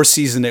the fourth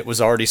season, it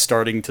was already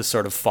starting to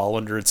sort of fall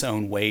under its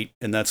own weight,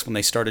 and that's when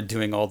they started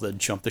doing all the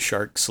Jump the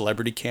Shark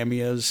celebrity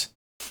cameos.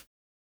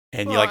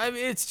 And Well, I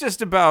mean, it's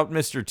just about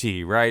Mr.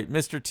 T, right?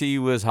 Mr. T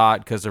was hot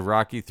because of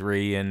Rocky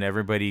III, and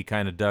everybody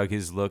kind of dug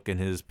his look and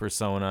his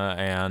persona,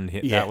 and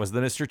that was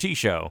the Mr. T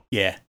show.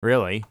 yeah.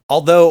 Really?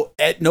 Although,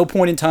 at no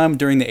point in time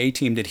during the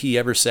A-Team did he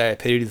ever say, I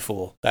pity the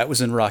fool. That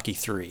was in Rocky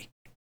III.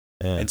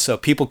 Yeah. And so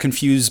people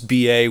confuse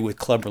B.A. with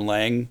Clubber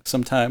Lang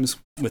sometimes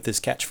with his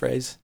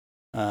catchphrase.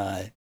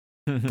 But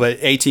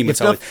A-Team,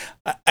 it's always,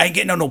 I ain't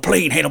getting on no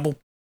plane, Hannibal.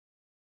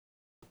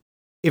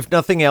 If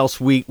nothing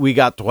else, we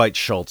got Dwight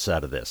Schultz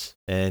out of this,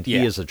 and he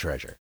Yeah. is a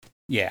treasure.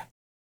 Yeah.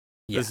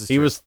 This is He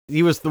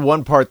true. was the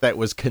one part that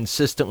was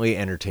consistently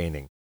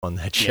entertaining on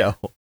that show.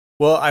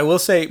 Well, I will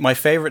say my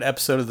favorite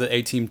episode of the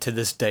A-Team to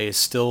this day is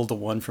still the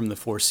one from the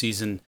fourth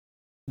season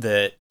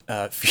that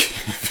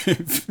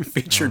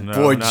featured Oh, no,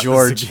 Boy not this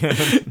George.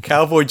 again.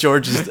 Cowboy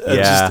George is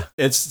Yeah.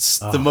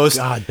 it's Oh, the most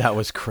God, that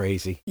was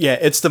crazy. Yeah,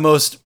 it's the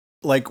most,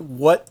 like,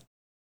 what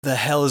the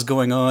hell is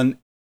going on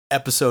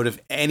episode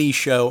of any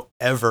show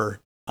ever.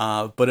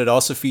 But it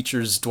also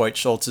features Dwight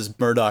Schultz as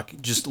Murdoch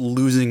just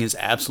losing his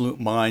absolute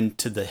mind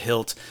to the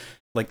hilt,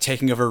 like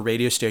taking over a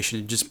radio station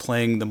and just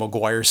playing the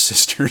Maguire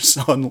sisters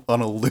on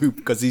a loop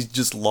because he's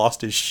just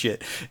lost his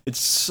shit. It's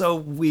so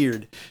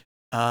weird.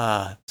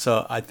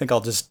 So I think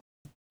I'll just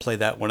play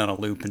that one on a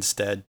loop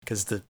instead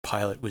because the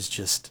pilot was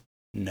just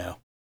no.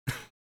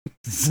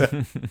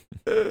 So,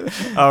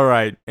 All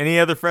right. Any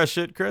other fresh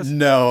shit, Chris?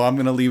 no, I'm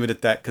going to leave it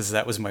at that because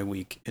that was my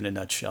week in a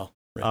nutshell.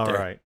 All there.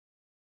 right.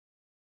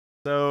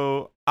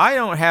 So I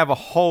don't have a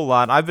whole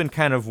lot. I've been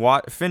kind of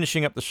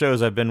finishing up the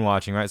shows I've been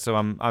watching, right? So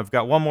I've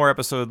got one more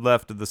episode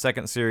left of the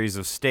second series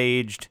of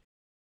Staged,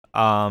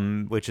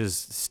 which is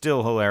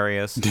still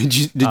hilarious. Did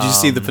you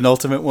see the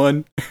penultimate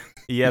one?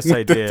 Yes,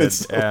 I did.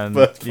 That's so And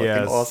fucking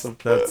yes, awesome.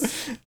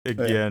 that's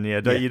again,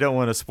 you don't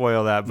want to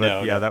spoil that,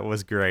 but No. that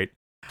was great.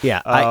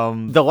 Yeah,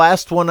 Um, the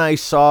last one I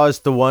saw is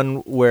the one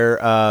where,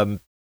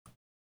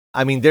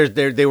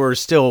 they were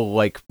still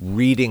like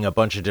reading a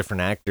bunch of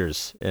different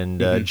actors, and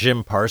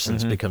Jim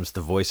Parsons becomes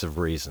the voice of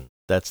reason.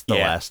 That's the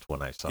last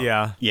one I saw.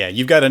 Yeah. Yeah,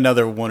 you've got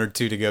another one or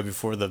two to go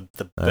before the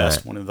All best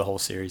right. one of the whole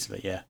series,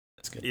 but yeah,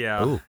 that's good.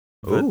 Yeah. Ooh.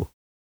 But Ooh.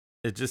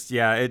 it just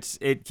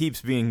it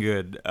keeps being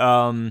good.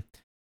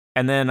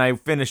 And then I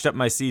finished up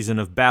my season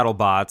of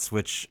BattleBots,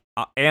 which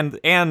and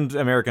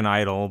American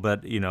Idol,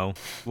 but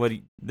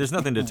there's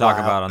nothing to talk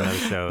Wow. about on those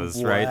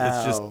shows, right?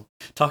 It's just Wow.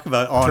 Talk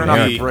about turn on on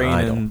American your brain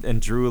Idol.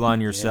 and drool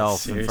on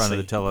yourself in front of the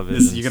seriously.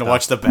 television. You're gonna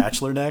watch The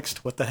Bachelor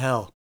next? What the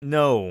hell?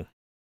 No.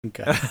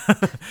 Okay.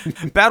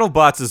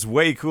 BattleBots is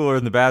way cooler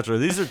than The Bachelor.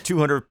 These are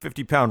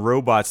 250-pound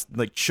robots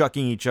like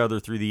chucking each other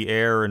through the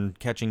air and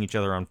catching each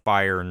other on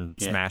fire and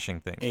smashing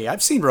things. Hey,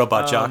 I've seen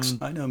Robot Jocks.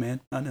 I know,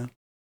 man. I know.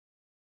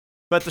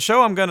 But the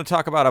show I'm going to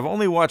talk about, I've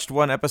only watched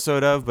one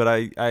episode of, but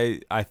I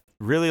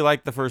really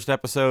liked the first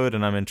episode,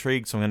 and I'm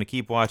intrigued, so I'm going to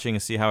keep watching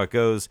and see how it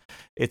goes.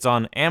 It's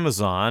on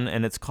Amazon,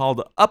 and it's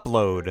called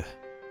Upload.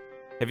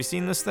 Have you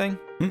seen this thing?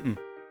 Mm-mm.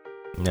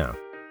 No.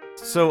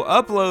 So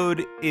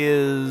Upload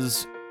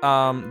is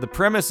the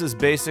premise is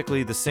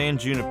basically the San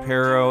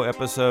Junipero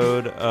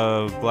episode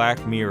of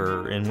Black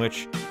Mirror, in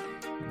which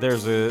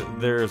there's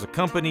a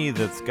company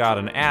that's got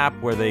an app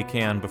where they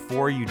can,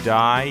 before you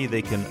die,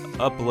 they can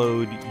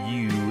upload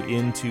you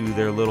into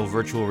their little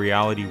virtual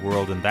reality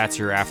world, and that's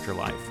your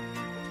afterlife.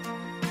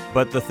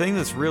 But the thing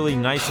that's really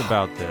nice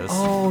about this...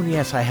 Oh,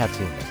 yes, I have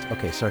seen this.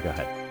 Okay, sorry, go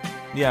ahead.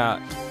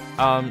 Yeah.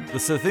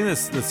 So the thing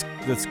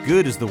that's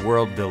good is the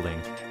world building.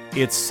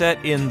 It's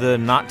set in the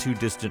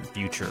not-too-distant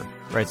future,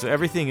 right? So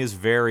everything is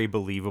very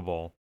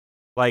believable.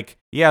 Like,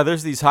 yeah,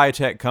 there's these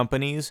high-tech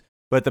companies,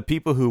 but the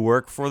people who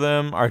work for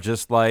them are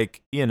just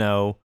like,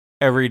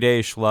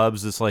 everyday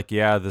schlubs. It's like,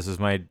 yeah, this is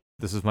my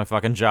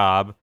fucking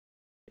job.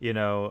 The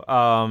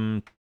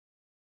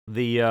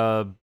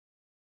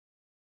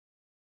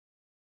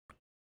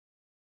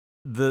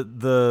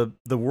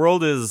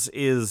world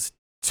is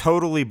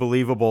totally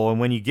believable, and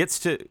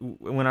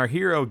when our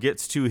hero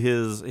gets to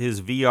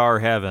his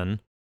VR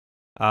heaven,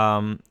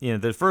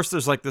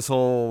 there's like this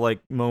whole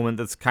like moment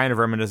that's kind of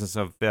reminiscent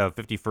of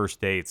 50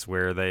 First Dates,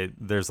 where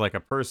there's like a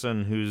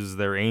person who's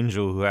their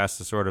angel who has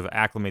to sort of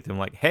acclimate them,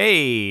 like,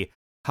 hey,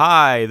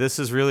 hi, this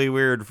is really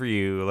weird for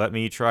you, let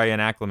me try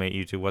and acclimate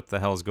you to what the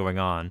hell's going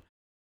on.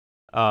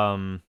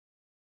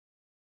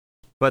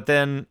 But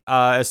then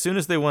as soon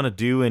as they want to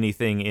do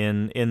anything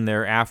in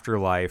their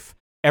afterlife,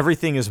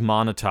 everything is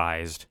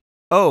monetized.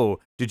 Oh,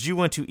 did you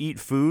want to eat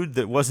food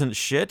that wasn't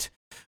shit?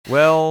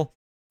 Well,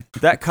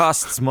 that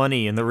costs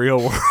money in the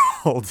real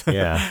world.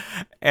 Yeah.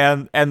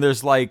 And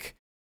there's like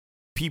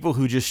people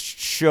who just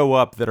show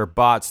up that are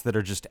bots that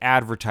are just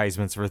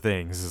advertisements for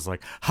things. It's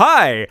like,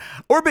 hi,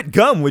 Orbit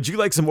Gum. Would you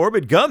like some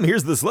Orbit Gum?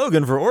 Here's the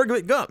slogan for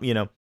Orbit Gum.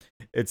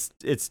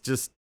 It's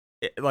just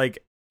like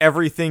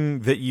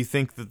everything that you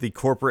think that the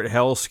corporate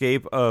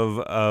hellscape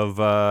of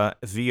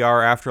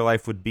VR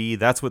Afterlife would be.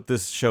 That's what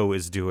this show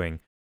is doing.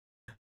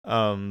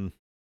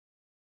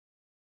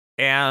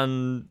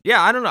 And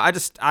yeah, I don't know.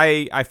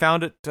 I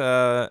found it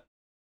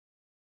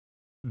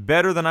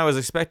better than I was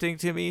expecting it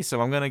to be,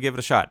 so I'm gonna give it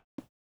a shot.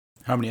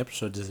 How many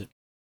episodes is it?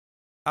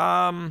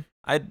 I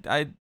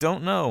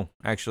don't know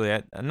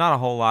actually. Not a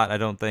whole lot. I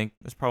don't think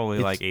it's probably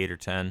like 8 or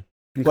 10.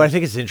 What I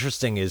think is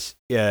interesting is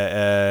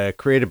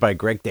created by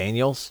Greg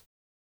Daniels,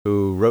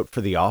 who wrote for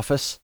The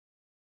Office,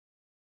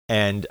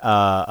 and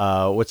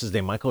what's his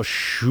name, Michael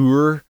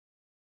Schur.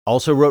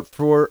 Also wrote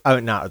for,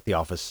 not The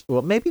Office.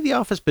 Well, maybe The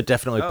Office, but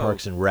definitely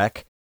Parks and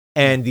Rec.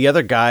 And the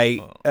other guy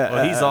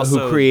he's also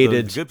who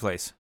created The Good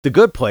Place. The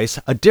Good Place,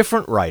 a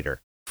different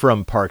writer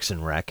from Parks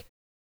and Rec.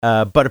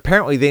 But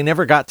apparently they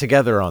never got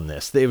together on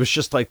this. It was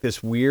just like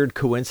this weird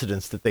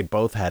coincidence that they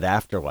both had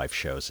Afterlife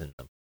shows in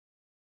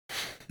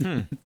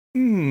them.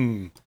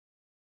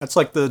 That's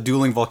like the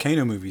dueling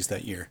volcano movies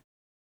that year.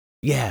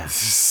 Yeah.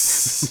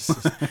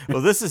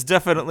 Well, this is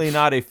definitely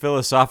not a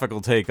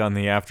philosophical take on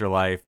the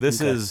afterlife.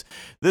 This is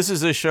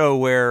a show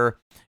where,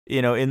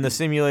 in the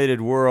simulated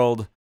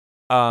world,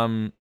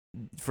 for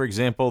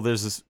example,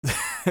 there's this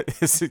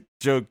this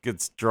joke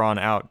gets drawn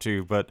out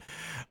too, but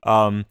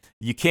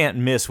you can't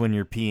miss when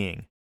you're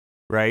peeing,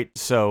 right?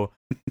 So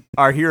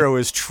our hero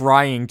is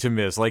trying to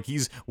miss, like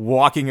he's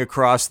walking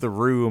across the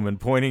room and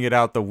pointing it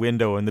out the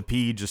window, and the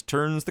pee just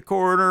turns the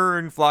corner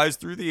and flies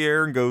through the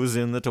air and goes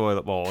in the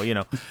toilet bowl,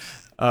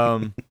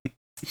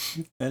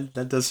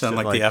 That does sound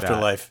like the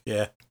afterlife.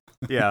 Yeah.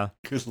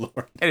 Good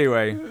Lord.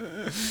 Anyway.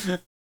 Okay.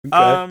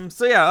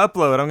 So yeah,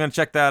 Upload. I'm gonna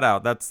check that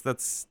out.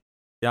 That's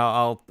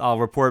I'll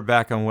report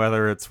back on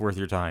whether it's worth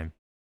your time.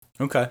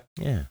 Okay.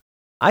 Yeah.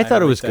 I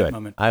thought it was good.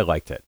 Moment. I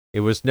liked it. It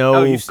was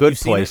no you've Good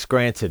seen Place, it?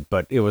 granted,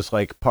 but it was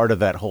like part of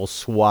that whole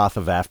swath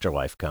of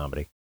Afterlife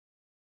comedy.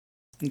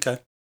 Okay.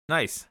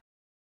 Nice.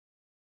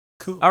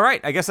 Cool. All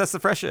right, I guess that's the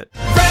fresh shit.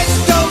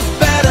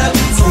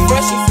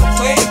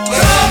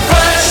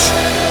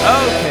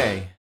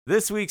 Okay.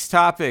 This week's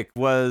topic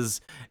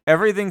was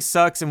everything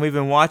sucks, and we've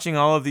been watching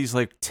all of these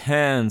like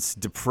tense,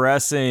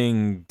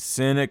 depressing,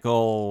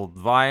 cynical,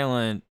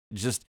 violent,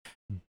 just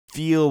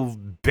feel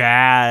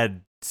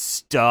bad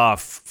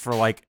stuff for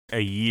like a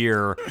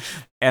year,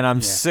 and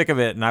I'm sick of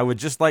it, and I would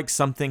just like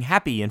something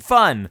happy and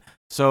fun.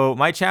 So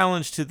my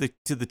challenge to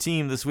the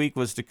team this week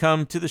was to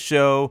come to the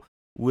show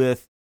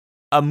with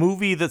a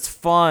movie that's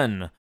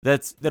fun,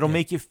 that'll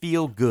make you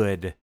feel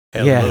good.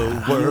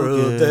 Hello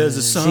world, there's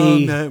a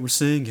song that we're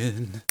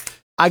singing.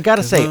 I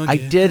gotta say, I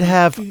did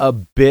have a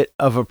bit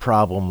of a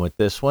problem with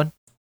this one.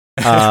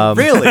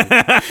 Really?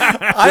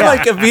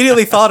 I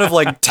immediately thought of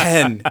like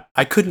 10.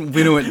 I couldn't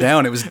winnow it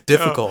down. It was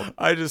difficult. Oh,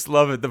 I just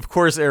love it. Of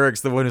course,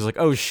 Eric's the one who's like,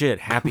 "Oh shit,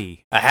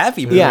 happy." A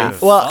happy movie. Yeah.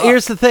 Well,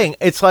 here's the thing.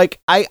 It's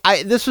like I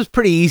this was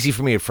pretty easy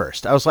for me at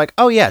first. I was like,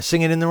 "Oh yeah,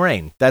 Singin' in the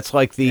Rain." That's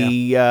like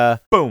the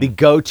the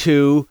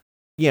go-to,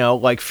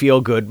 like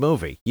feel good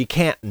movie. You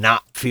can't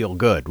not feel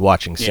good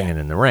watching Singin'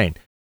 in the Rain.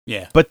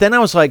 Yeah. But then I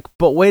was like,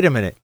 "But wait a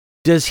minute.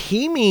 Does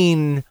he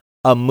mean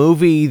a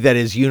movie that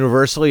is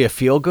universally a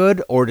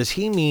feel-good, or does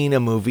he mean a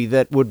movie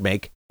that would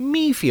make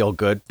me feel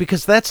good?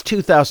 Because that's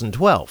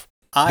 2012.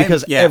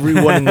 Because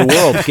everyone in the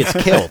world gets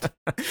killed.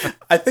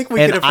 I think we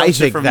and could approach I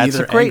think it from that's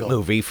either a great angle.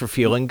 movie for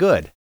feeling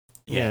good.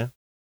 Yeah.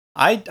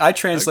 I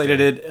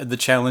translated the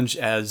challenge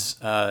as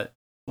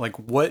like,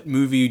 what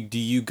movie do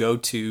you go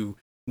to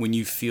when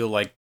you feel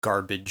like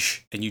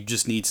garbage and you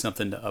just need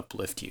something to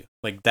uplift you?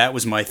 Like, that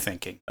was my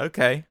thinking.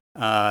 Okay.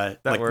 That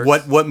like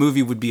works. what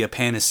movie would be a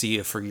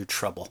panacea for your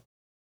trouble?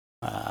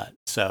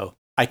 So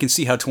I can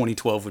see how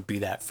 2012 would be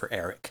that for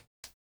Eric.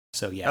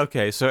 So yeah.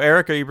 Okay, so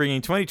Eric, are you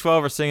bringing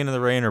 2012 or Singin' in the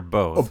Rain or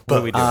both? What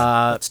are we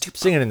doing?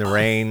 Singin' in the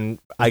Rain,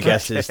 I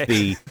guess, is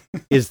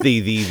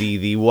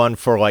the one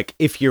for, like,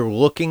 if you're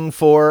looking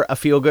for a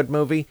feel good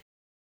movie.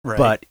 Right.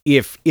 But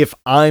if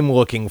I'm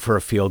looking for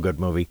a feel good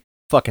movie,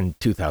 fucking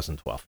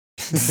 2012.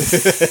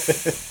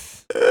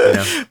 You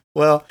know?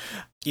 Well,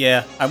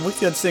 yeah, I'm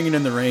with you on Singin'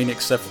 in the Rain,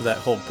 except for that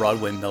whole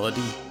Broadway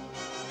melody.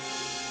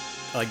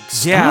 Like,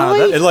 Yeah,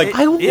 Really? that-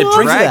 I love it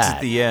drags that.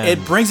 at the end.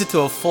 it brings it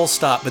to a full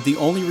stop, but the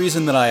only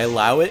reason that I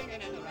allow it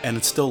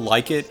and still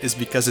like it is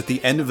because at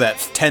the end of that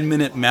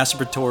 10-minute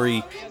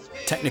masturbatory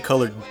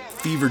Technicolor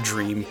fever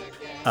dream,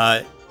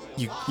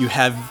 you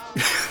have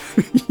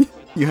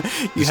you have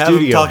him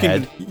studio talking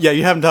head.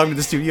 you have him talking to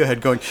the studio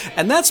head going,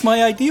 and that's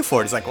my idea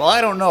for it. It's like, well,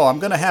 I don't know, I'm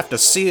gonna have to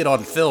see it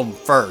on film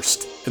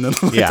first, and then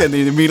Yeah. and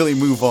they immediately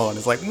move on.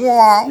 It's like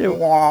wah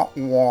wah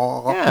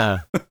wah. Yeah.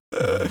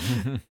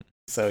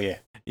 So yeah.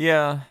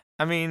 Yeah,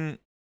 I mean,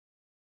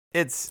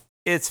 it's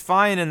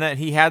fine in that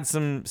he had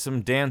some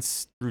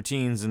dance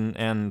routines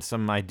and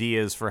some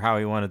ideas for how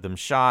he wanted them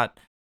shot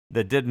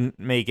that didn't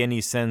make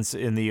any sense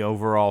in the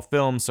overall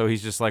film. So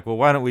he's just like, well,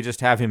 why don't we just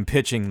have him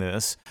pitching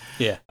this?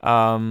 Yeah.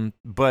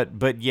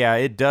 But yeah,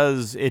 it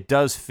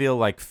does feel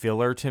like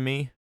filler to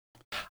me.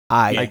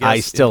 I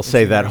guess still in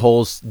say that theory.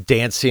 whole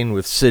dance scene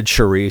with Sid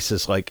Charisse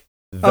is like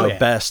the Oh, yeah.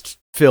 best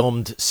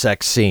filmed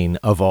sex scene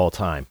of all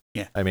time.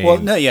 Yeah. I mean, well,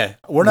 no, yeah,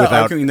 we're not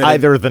without arguing that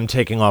either of them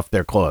taking off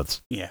their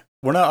clothes. Yeah.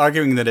 We're not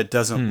arguing that it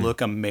doesn't Hmm.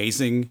 look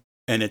amazing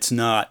and it's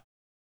not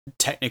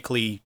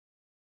technically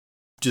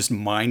just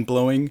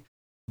mind-blowing,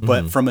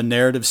 but Mhm. from a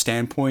narrative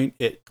standpoint,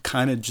 it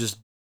kind of just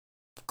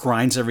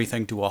grinds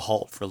everything to a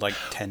halt for like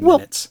 10 Well,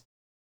 minutes.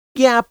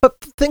 Yeah, but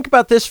think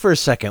about this for a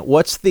second.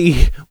 What's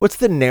the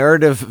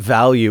narrative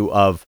value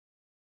of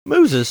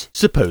Moses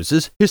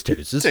supposes his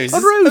toes Toes are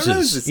are roses?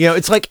 roses. You know,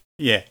 it's like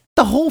Yeah.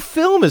 the whole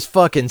film is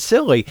fucking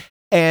silly,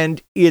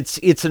 and it's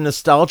a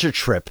nostalgia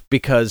trip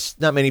because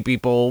not many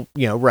people,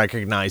 you know,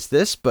 recognize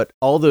this, but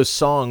all those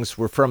songs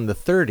were from the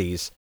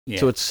 30s, Yeah.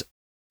 so it's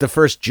the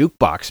first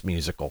jukebox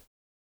musical.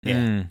 Yeah.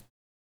 Mm.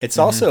 It's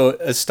Mm-hmm. also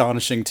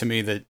astonishing to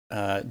me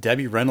that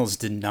Debbie Reynolds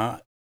did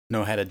not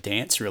know how to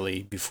dance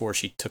really before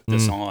she took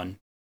this on.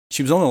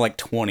 She was only like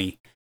 20,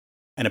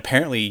 and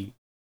apparently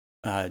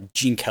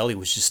Gene Kelly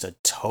was just a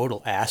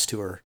total ass to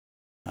her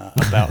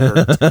about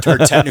her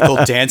technical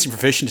dancing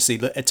proficiency.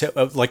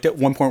 Like at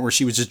one point where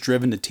she was just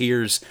driven to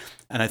tears,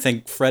 and I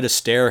think Fred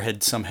Astaire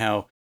had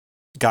somehow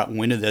got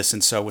wind of this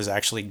and so was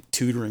actually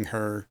tutoring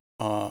her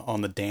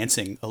on the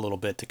dancing a little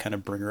bit to kind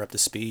of bring her up to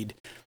speed.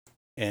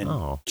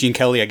 And Gene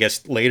Kelly, I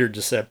guess, later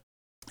just said,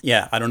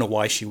 yeah, I don't know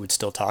why she would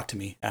still talk to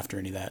me after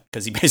any of that,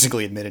 because he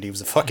basically admitted he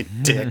was a fucking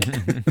dick.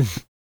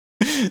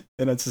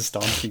 And that's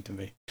astonishing to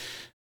me.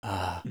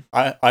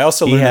 I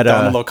also He learned had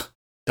that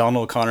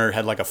Donald O'Connor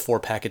had like a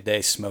 4-pack a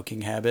day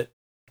smoking habit.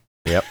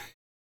 Yep.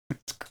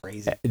 It's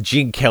crazy.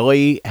 Gene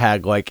Kelly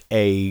had like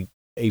a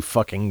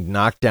fucking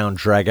knockdown,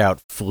 drag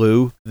out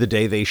flu the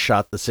day they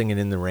shot the Singin'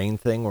 in the Rain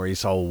thing, where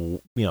he's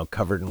all, you know,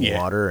 covered in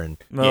water and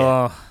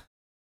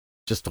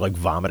just like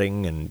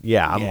vomiting. And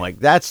I'm like,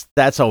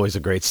 that's always a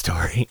great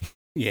story.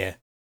 Yeah.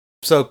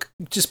 So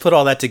just put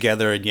all that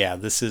together,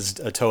 and this is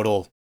a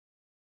total.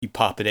 You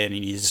pop it in,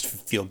 and you just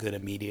feel good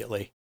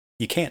immediately.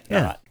 You can't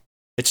not.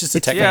 It's just a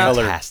Technicolor,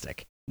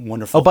 fantastic,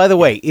 wonderful. Oh, by the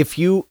way, if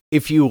you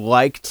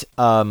liked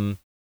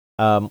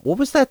what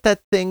was that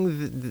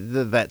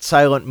thing, that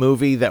silent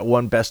movie that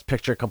won Best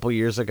Picture a couple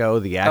years ago?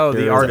 The actor,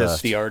 The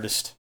Artist. The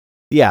Artist.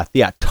 Yeah,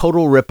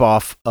 total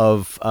ripoff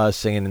of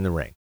Singin' in the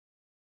Rain.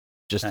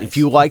 Just Nice. if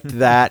you liked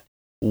that,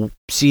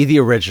 see the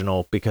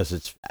original because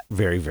it's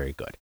very, very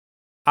good.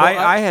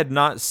 I had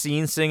not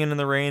seen Singin' in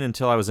the Rain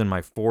until I was in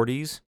my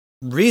 40s.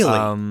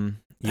 Really?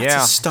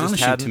 That's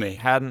astonishing to me.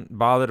 Hadn't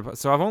bothered.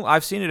 So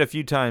I've seen it a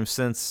few times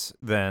since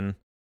then.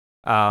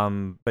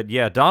 But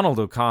yeah, Donald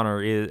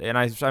O'Connor is, and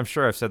I'm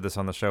sure I've said this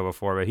on the show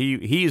before, but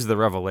he's the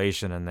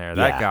revelation in there.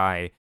 That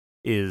guy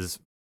is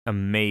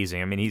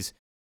amazing. I mean,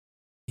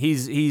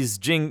 he's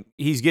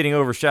getting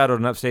overshadowed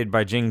and upstayed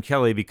by Gene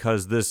Kelly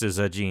because this is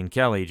a Gene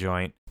Kelly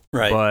joint.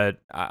 Right.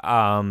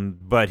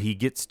 But he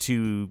gets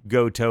to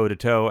go toe to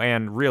toe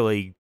and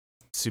really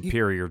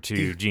superior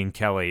to Gene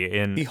Kelly.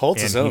 He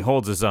holds his own. He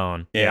holds his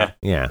own. Yeah.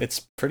 Yeah.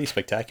 It's pretty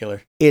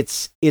spectacular.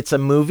 It's a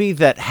movie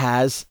that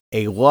has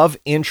a love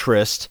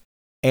interest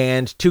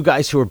and two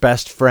guys who are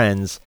best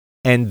friends,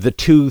 and the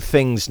two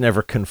things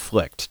never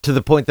conflict, to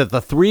the point that the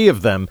three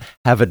of them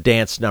have a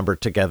dance number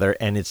together,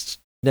 and it's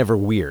never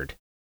weird,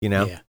 you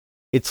know? Yeah.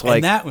 It's like,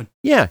 and that one.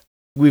 yeah,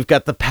 we've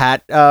got the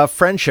Pat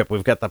friendship,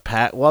 we've got the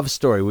Pat love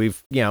story,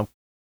 none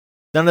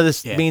of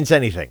this means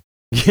anything,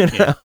 you know?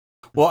 Yeah.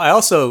 Well, I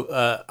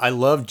also I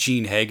love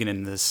Gene Hagen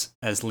in this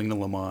as Lena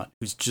Lamont,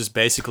 who's just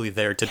basically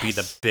there to be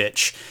the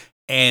bitch,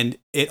 and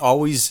it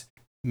always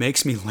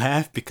makes me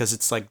laugh because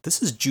it's like,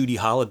 this is Judy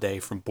Holliday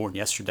from Born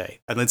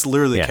Yesterday, and it's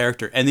literally a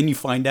character, and then you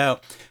find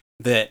out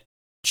that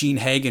Gene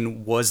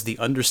Hagen was the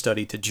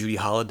understudy to Judy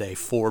Holliday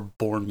for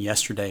Born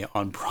Yesterday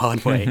on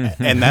Broadway,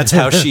 and that's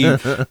how she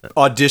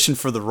auditioned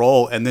for the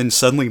role, and then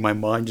suddenly my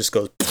mind just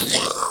goes,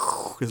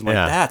 because like,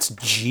 that's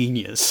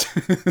genius.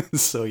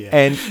 So yeah.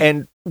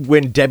 And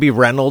when Debbie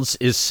Reynolds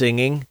is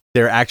singing,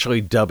 they're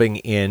actually dubbing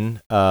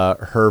in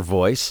her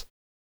voice.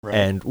 Right.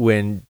 And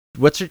when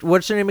what's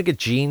her name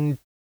again?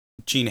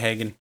 Gene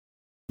Hagen.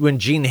 When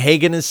Gene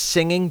Hagen is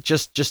singing,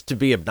 just to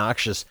be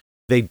obnoxious,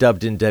 they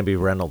dubbed in Debbie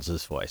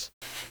Reynolds' voice.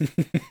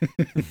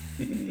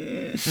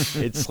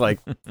 It's like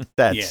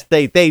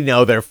they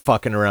know they're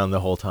fucking around the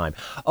whole time.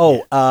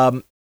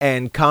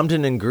 And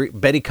Comden and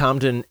Betty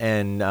Comden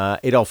and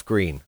Adolph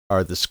Green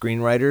are the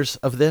screenwriters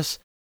of this,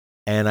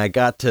 and I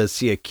got to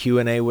see a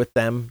Q&A with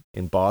them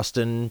in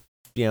Boston,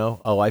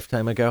 a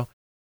lifetime ago.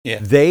 Yeah.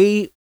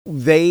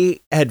 They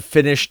had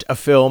finished a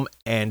film,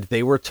 and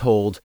they were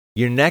told,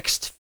 your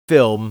next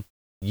film,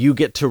 you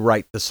get to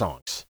write the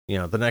songs.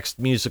 The next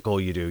musical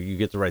you do, you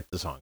get to write the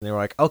songs. And they were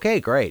like, okay,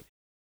 great.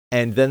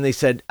 And then they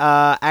said,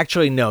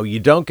 actually, no, you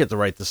don't get to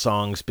write the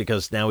songs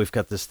because now we've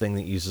got this thing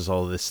that uses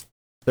all this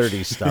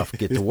 30s stuff,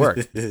 get to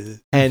work.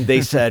 And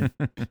they said,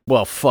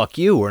 well, fuck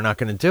you, we're not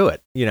going to do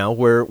it.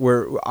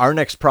 We're our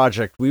next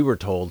project, we were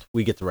told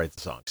we get to write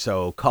the song.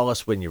 So call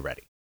us when you're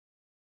ready.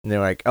 And they're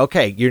like,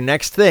 okay, your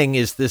next thing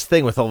is this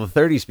thing with all the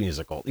 30s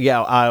musical.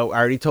 Yeah, I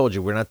already told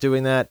you, we're not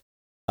doing that.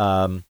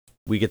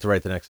 We get to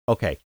write the next.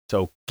 Okay,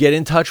 so get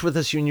in touch with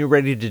us when you're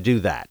ready to do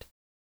that.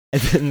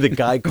 And then the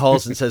guy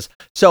calls and says,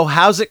 so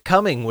how's it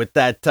coming with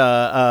that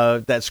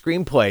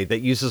screenplay that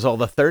uses all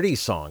the 30s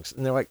songs?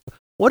 And they're like,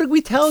 what did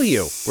we tell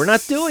you? We're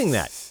not doing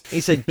that.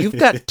 He said, you've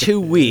got 2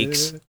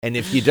 weeks, and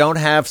if you don't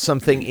have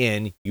something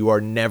in, you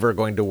are never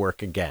going to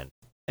work again.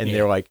 And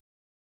they're like,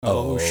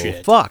 oh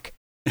shit. Fuck.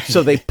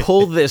 So they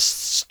pull this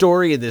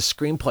story of this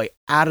screenplay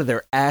out of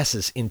their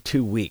asses in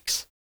 2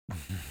 weeks.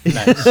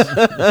 Nice.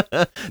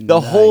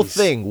 The whole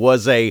thing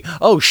was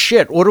oh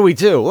shit, what do we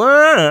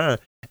do?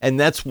 And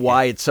that's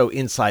why it's so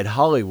inside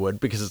Hollywood,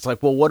 because it's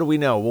like, well, what do we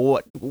know?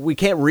 Well, we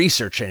can't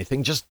research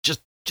anything. Just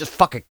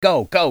fuck it,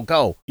 go.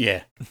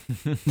 Yeah,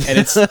 and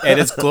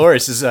it's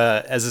glorious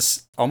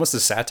as almost a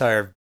satire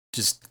of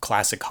just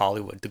classic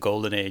Hollywood, the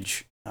golden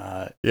age.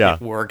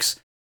 It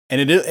works, and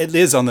it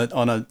is on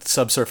a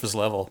subsurface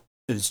level.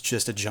 It's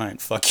just a giant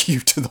fuck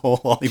you to the whole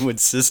Hollywood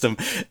system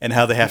and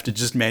how they have to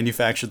just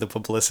manufacture the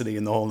publicity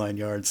in the whole 9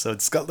 yards. So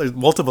there's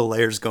multiple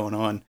layers going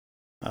on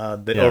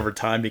that over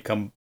time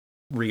become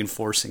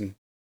reinforcing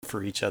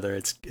for each other.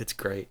 It's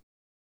great.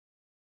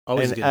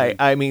 Always and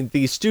I mean,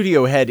 the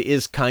studio head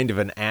is kind of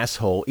an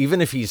asshole,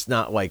 even if he's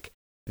not like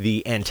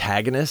the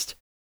antagonist.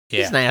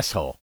 He's an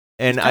asshole,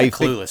 and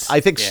clueless.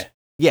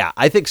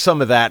 I think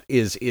some of that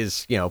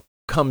is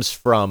comes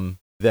from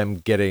them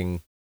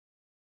getting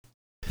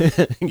the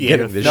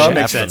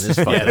shaft on this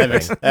fucking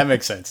thing. That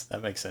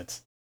makes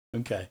sense.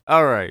 Okay.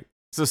 All right.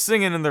 So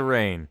Singin' in the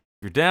Rain.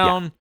 You're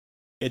down.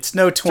 It's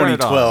no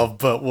 2012,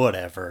 but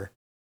whatever.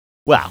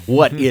 Wow,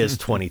 what is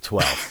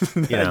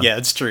 2012? Yeah,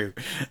 it's true.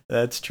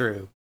 That's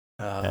true.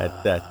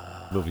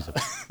 That movie's a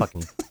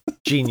fucking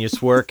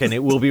genius work, and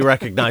it will be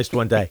recognized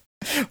one day.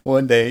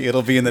 One day,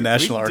 it'll be in the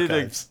National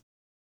Archives.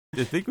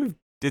 I think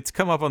it's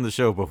come up on the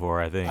show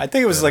before. I think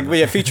it was like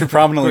we featured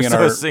prominently in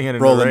our Singing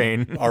in Roland, the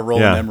Rain. Our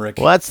Roland Emmerich.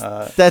 Well,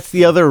 that's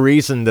the other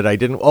reason that I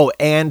didn't. Oh,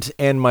 and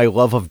my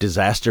love of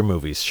disaster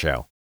movies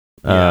show.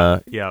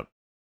 Yeah.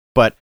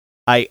 But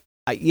I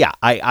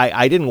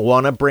didn't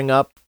want to bring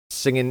up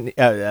Singin'.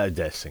 I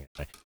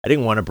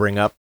didn't want to bring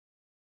up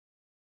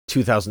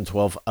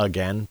 2012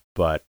 again,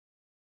 but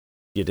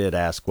you did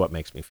ask what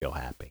makes me feel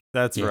happy.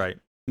 That's right.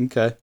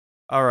 Okay.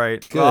 All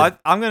right. Good. Well,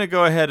 I'm going to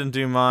go ahead and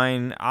do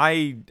mine.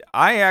 I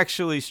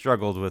actually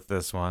struggled with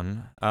this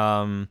one.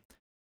 I'm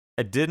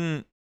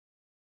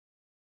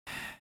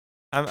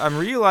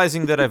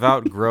realizing that I've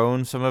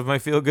outgrown some of my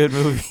feel-good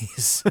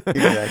movies.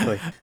 Exactly.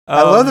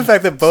 I love the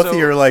fact that both of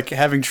you are like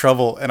having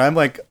trouble, and I'm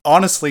like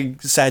honestly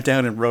sat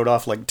down and wrote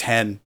off like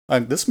 10.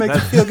 This makes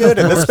you feel good,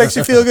 and this makes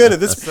you feel good,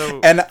 and this.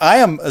 And I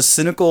am a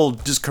cynical,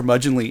 just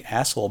curmudgeonly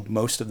asshole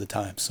most of the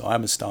time, so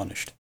I'm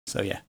astonished.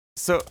 So yeah.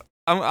 So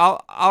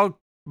I'll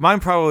mine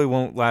probably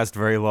won't last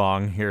very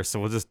long here, so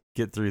we'll just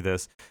get through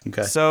this.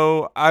 Okay.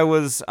 So I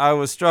was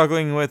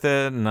struggling with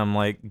it, and I'm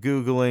like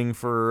Googling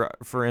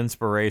for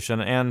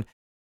inspiration, and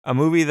a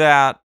movie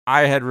that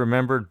I had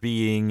remembered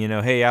being,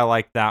 hey, I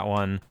like that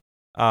one,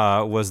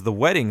 was The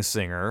Wedding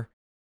Singer.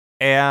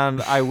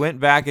 And I went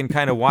back and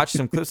kind of watched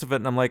some clips of it,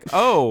 and I'm like,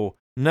 oh,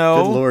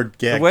 no. Good Lord,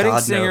 yeah, The Wedding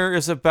God, Singer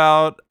is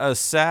about a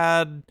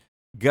sad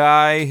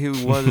guy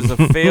who was a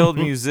failed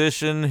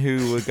musician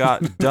who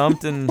got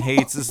dumped and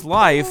hates his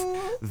life.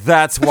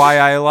 That's why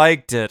I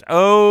liked it.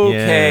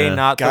 Okay,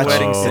 not gotcha. The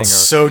Wedding Singer. It's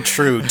so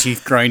true.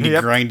 Teeth grinding.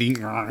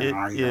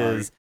 It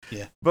is.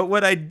 Yeah. But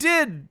what I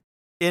did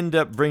end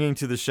up bringing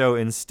to the show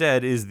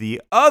instead is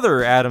the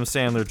other Adam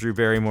Sandler Drew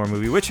Barrymore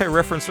movie, which I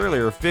referenced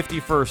earlier, 50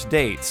 First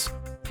Dates.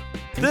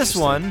 This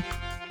one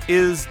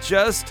is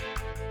just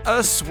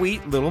a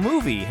sweet little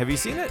movie. Have you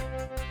seen it?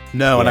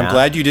 No, and I'm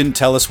glad you didn't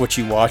tell us what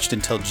you watched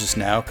until just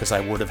now, because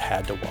I would have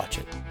had to watch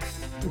it.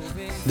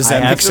 Does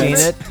that make sense?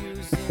 I have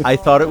seen it. I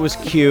thought it was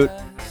cute.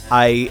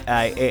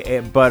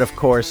 But of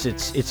course,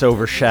 it's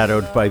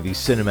overshadowed by the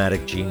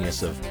cinematic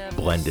genius of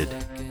Blended,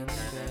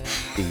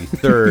 the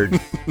third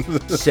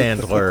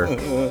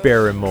Sandler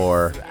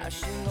Barrymore.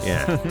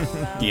 Yeah.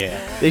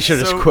 They should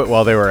have just quit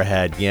while they were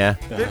ahead. Yeah.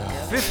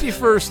 50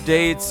 First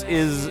Dates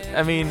is,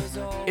 I mean,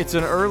 it's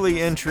an early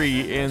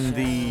entry in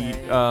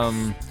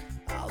the.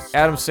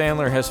 Adam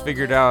Sandler has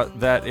figured out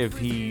that if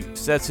he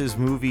sets his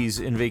movies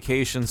in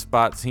vacation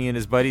spots, he and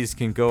his buddies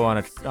can go on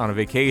a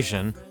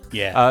vacation.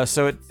 Yeah.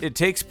 So it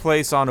takes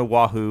place on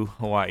Oahu,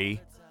 Hawaii,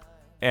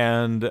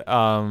 and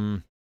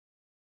Adam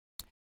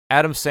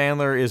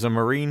Sandler is a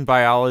marine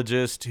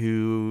biologist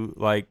who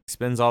like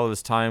spends all of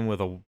his time with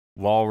a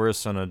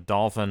walrus and a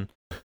dolphin.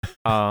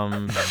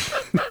 That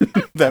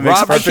makes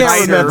perfect sense. I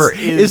can't remember.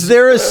 Is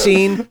there a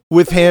scene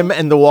with him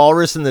and the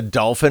walrus and the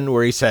dolphin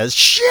where he says,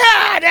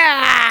 "Shut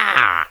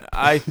up"?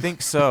 I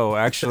think so,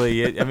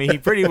 actually. I mean, he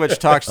pretty much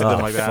talks to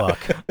them like that.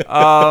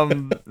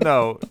 Fuck.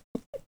 No.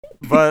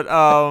 But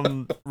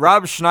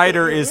Rob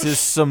Schneider is his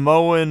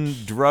Samoan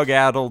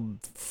drug-addled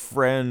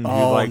friend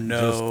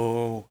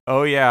who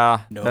oh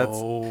yeah.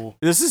 No.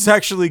 This is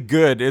actually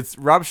good. It's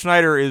Rob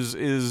Schneider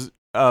is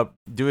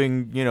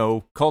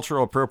doing,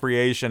 cultural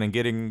appropriation and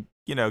getting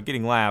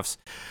laughs.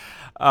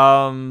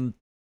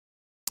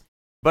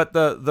 But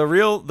the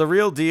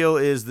real deal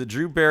is that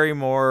Drew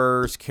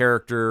Barrymore's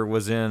character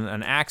was in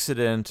an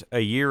accident a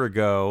year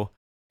ago,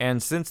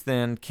 and since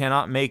then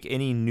cannot make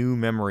any new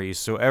memories.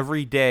 So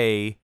every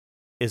day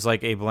is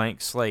like a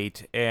blank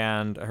slate,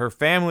 and her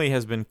family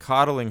has been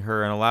coddling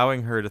her and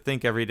allowing her to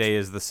think every day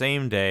is the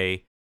same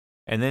day.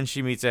 And then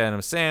she meets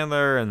Adam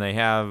Sandler, and they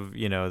have,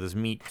 this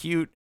meet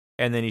cute,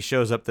 and then he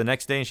shows up the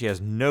next day, and she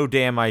has no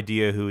damn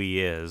idea who he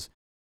is.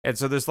 And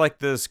so there's like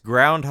this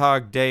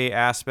Groundhog Day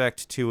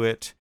aspect to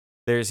it.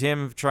 There's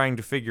him trying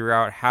to figure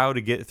out how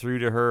to get through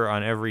to her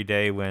on every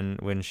day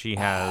when she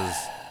has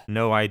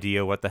no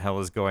idea what the hell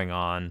is going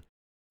on.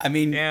 I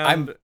mean,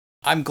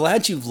 I'm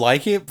glad you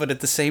like it, but at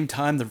the same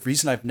time, the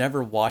reason I've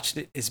never watched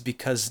it is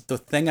because the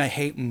thing I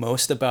hate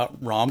most about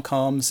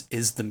rom-coms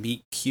is the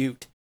meet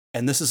cute.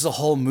 And this is a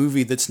whole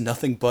movie that's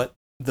nothing but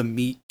the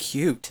meet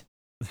cute.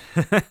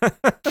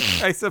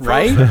 I suppose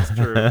right? That's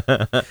true.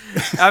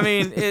 I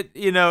mean,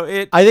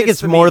 I think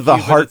it's more the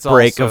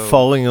heartbreak of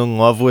falling in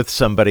love with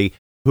somebody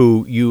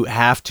who you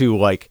have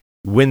to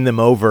win them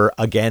over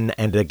again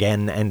and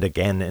again and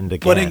again and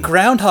again. But in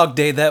Groundhog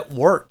Day, that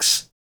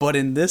works. But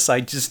in this,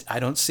 I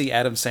don't see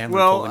Adam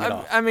Sandler pulling it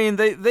off. I mean,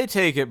 they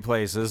take it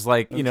places.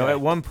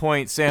 At one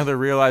point, Sandler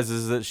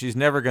realizes that she's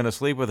never going to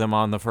sleep with him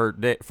on the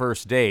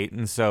first date.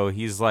 And so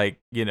he's like,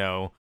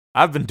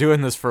 I've been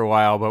doing this for a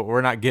while, but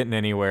we're not getting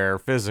anywhere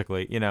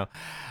physically,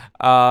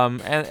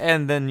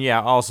 And then,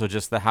 also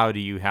just the how do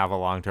you have a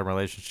long-term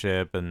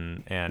relationship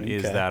and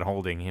is that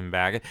holding him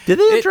back? Did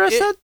they address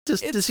that?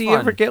 Does he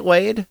ever get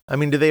laid? I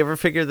mean, do they ever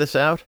figure this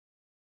out?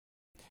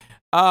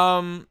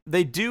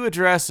 They do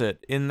address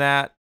it in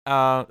that,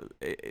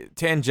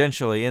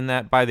 tangentially, in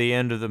that by the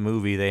end of the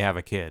movie, they have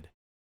a kid.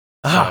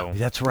 So,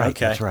 that's right.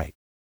 Okay. That's right.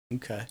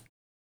 Okay.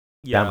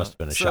 Yeah, that must have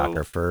been a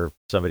shocker for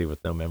somebody with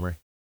no memory.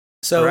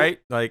 So, right?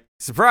 Like,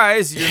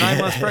 surprise, you're 9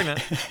 months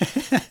pregnant.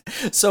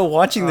 So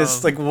watching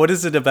this, what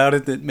is it about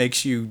it that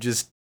makes you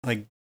just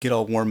get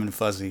all warm and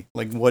fuzzy?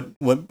 Like what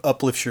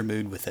uplifts your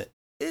mood with it?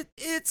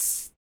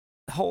 It's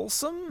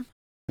wholesome.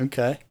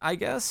 Okay. I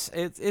guess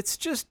it's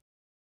just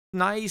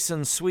nice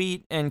and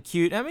sweet and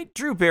cute. I mean,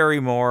 Drew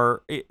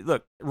Barrymore,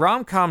 look,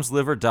 rom-coms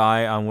live or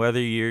die on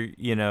whether you're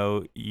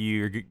going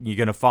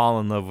to fall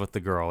in love with the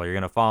girl or you're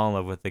going to fall in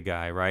love with the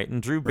guy, right?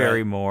 And Drew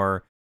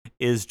Barrymore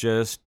is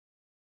just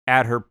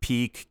at her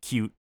peak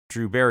cute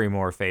Drew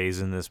Barrymore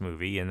phase in this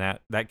movie, and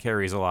that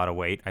carries a lot of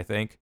weight, I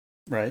think.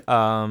 Right.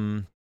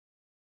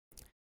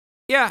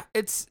 Yeah,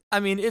 it's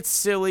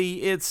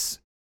silly. It's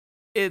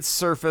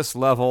surface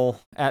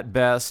level at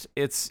best.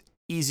 It's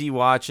easy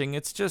watching.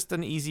 It's just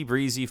an easy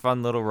breezy,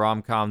 fun little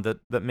rom-com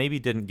that maybe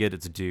didn't get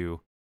its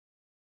due.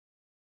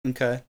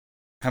 Okay.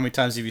 How many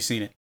times have you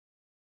seen it?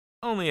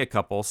 Only a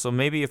couple, so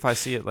maybe if I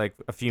see it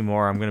a few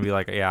more, I'm going to be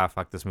like, yeah,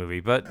 fuck this movie.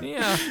 But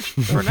yeah,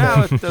 for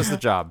now, it does the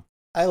job.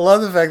 I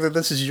love the fact that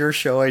this is your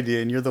show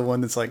idea, and you're the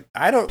one that's like,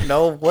 I don't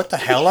know what the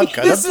hell I'm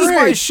gonna This is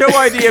my show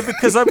idea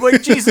because I'm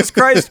like, Jesus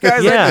Christ,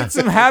 guys, I need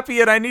some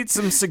happy and I need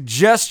some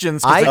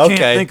suggestions because I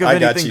can't think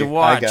of anything to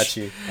watch. I got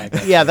you.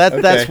 Yeah,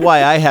 that's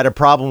why I had a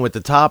problem with the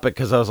topic,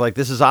 because I was like,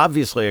 this is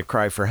obviously a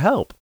cry for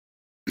help.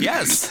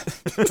 Yes.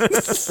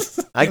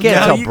 I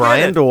can't tell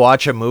Brian to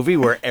watch a movie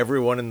where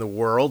everyone in the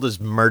world is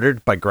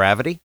murdered by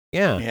gravity.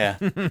 Yeah.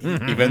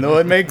 Even though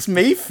it makes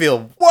me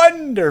feel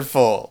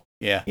wonderful.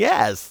 Yeah.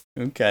 Yes.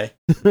 Okay.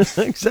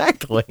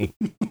 Exactly.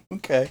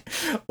 Okay. Okay.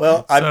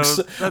 Well,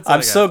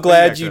 I'm so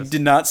glad you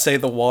did not say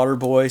the Water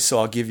Boy, so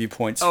I'll give you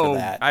points for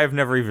that. I've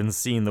never even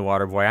seen the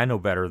Water Boy. I know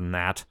better than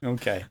that.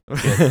 Okay.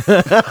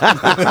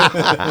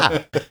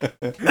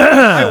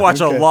 I watch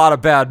a lot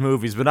of bad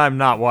movies, but I'm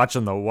not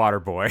watching the Water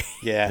Boy.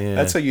 Yeah,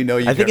 that's how you know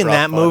you. I think get in rock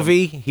that bottom.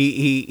 movie,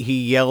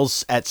 he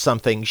yells at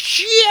something.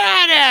 Shut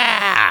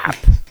up!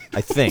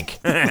 I think.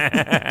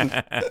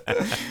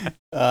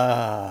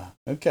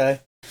 Okay.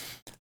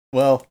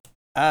 Well,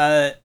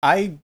 I,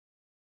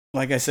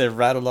 like I said,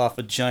 rattled off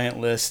a giant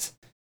list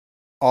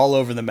all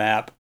over the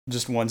map,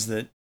 just ones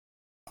that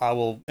I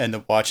will end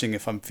up watching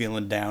if I'm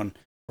feeling down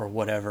or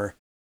whatever.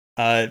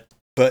 But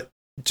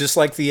just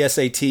like the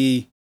SAT,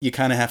 you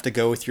kind of have to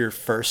go with your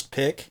first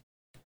pick.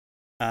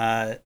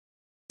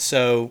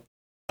 So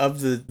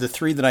of the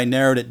three that I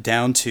narrowed it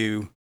down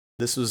to,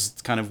 this was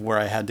kind of where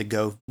I had to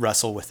go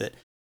wrestle with it.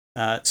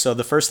 So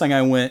the first thing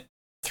I went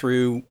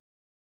through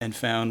and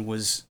found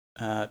was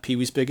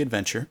Pee-wee's Big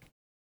Adventure.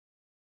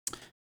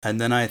 And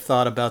then I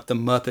thought about the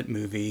Muppet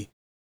Movie.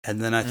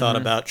 And then I thought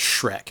about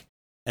Shrek.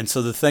 And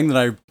so the thing that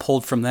I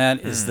pulled from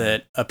that is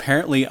that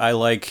apparently I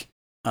like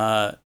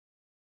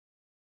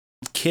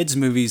kids'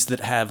 movies that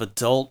have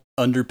adult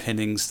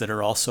underpinnings that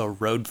are also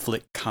road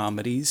flick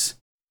comedies.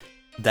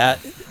 That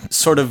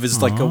sort of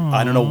is like,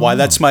 I don't know why,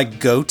 that's my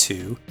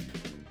go-to.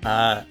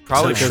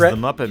 Probably because the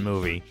Muppet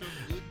Movie.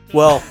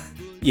 Well,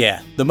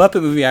 yeah, the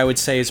Muppet Movie I would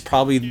say is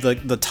probably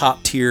the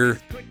top tier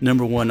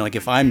number one. Like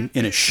if I'm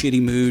in a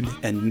shitty mood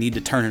and need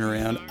to turn it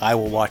around, I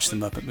will watch the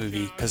Muppet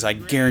Movie because I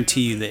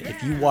guarantee you that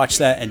if you watch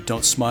that and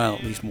don't smile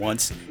at least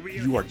once,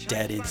 you are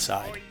dead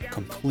inside,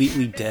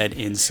 completely dead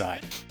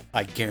inside.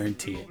 I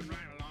guarantee it.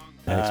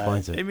 That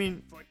explains it. I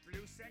mean,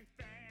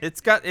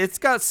 it's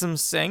got some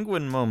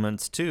sanguine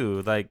moments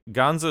too. Like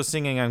Gonzo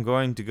singing "I'm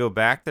going to go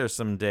back there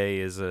someday"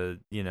 is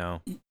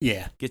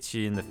gets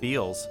you in the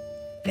feels.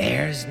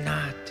 There's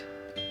not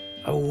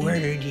a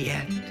word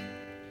yet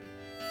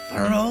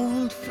for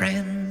old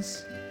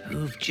friends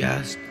who've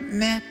just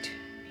met.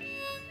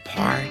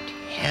 Part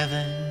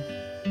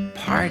heaven,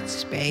 part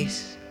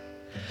space,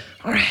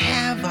 or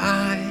have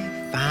I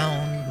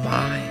found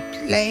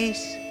my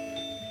place?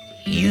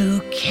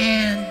 You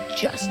can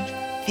just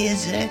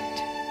visit,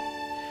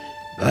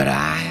 but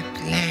I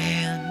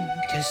plan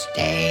to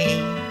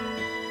stay.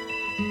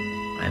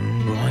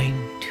 I'm going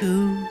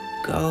to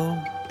go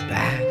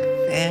back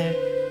there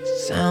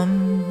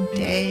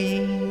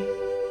someday.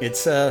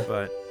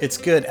 It's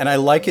good, and I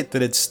like it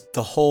that it's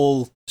the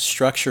whole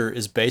structure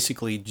is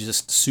basically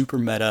just super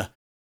meta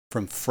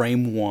from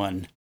frame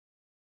one,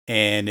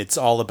 and it's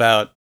all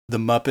about the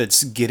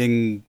Muppets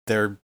getting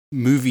their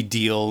movie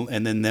deal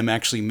and then them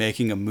actually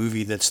making a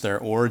movie that's their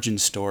origin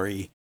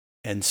story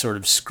and sort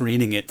of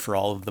screening it for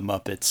all of the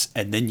Muppets,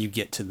 and then you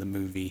get to the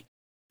movie,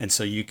 and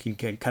so you can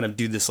kind of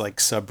do this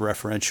like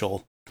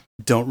sub-referential,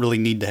 don't really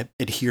need to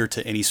adhere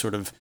to any sort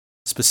of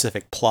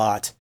specific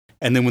plot.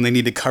 And then when they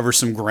need to cover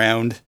some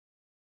ground,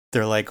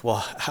 they're like,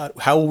 well,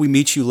 how will we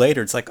meet you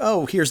later? It's like,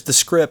 oh, here's the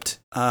script.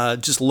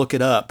 Just look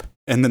it up.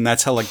 And then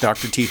that's how like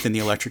Dr. Teeth and the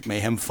Electric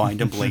Mayhem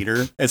find him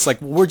later. It's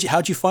like,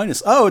 how'd you find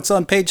us? Oh, it's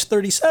on page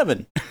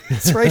 37.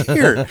 It's right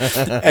here.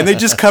 And they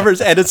just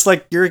covers, and it's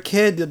like, you're a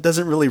kid. It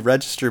doesn't really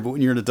register. But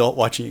when you're an adult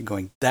watching it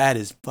going, that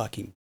is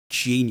fucking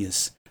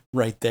genius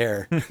right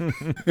there.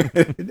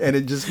 And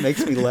it just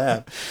makes me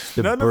laugh.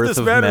 None of this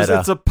matters.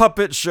 It's a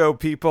puppet show,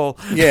 people.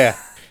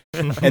 Yeah.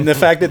 And the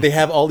fact that they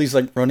have all these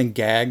like running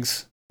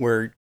gags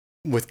where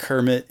with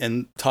Kermit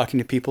and talking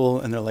to people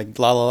and they're like,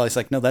 la la la. It's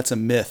like, no, that's a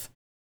myth.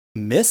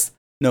 Myth?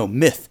 No,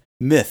 myth.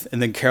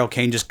 And then Carol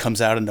Kane just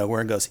comes out of nowhere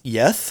and goes,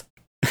 yes?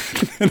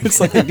 And it's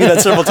like they do that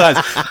several times.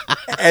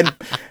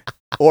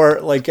 Or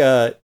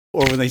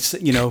when they,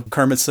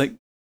 Kermit's like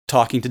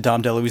talking to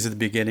Dom DeLuise at the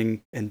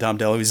beginning, and Dom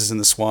DeLuise is in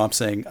the swamp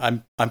saying,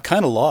 I'm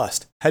kind of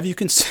lost. Have you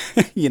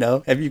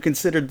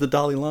considered the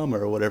Dalai Lama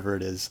or whatever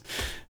it is?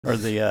 Or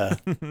the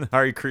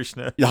Hare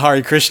Krishna.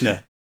 Hare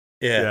Krishna.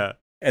 Yeah.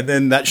 And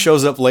then that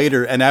shows up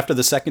later, and after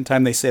the second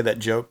time they say that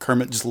joke,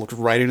 Kermit just looks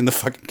right into the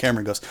fucking camera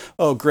and goes,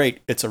 oh,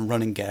 great, it's a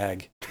running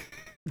gag.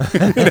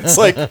 And it's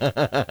like,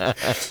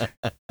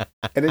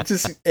 and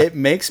it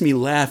makes me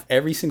laugh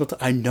every single time.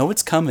 I know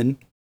it's coming,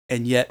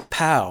 and yet,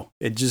 pow,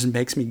 it just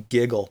makes me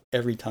giggle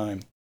every time.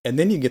 And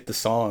then you get the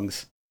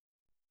songs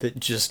that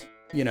just,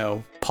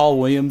 Paul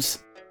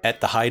Williams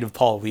at the height of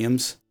Paul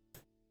Williams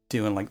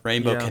doing like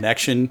Rainbow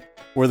Connection,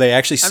 where they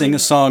actually sing a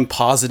song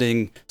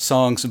positing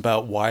songs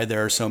about why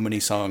there are so many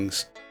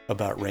songs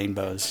about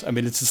rainbows. I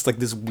mean, it's just like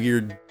this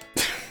weird,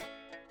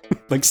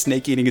 like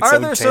snake eating its own tail.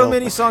 Are there so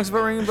many songs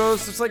about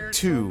rainbows? There's like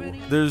two.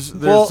 There's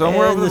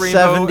Somewhere Over the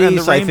Rainbow 70s, and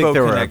the I think Rainbow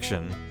there were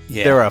Connection.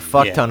 There were a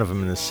fuck ton of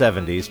them in the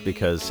 70s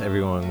because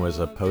everyone was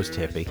a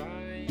post-hippie.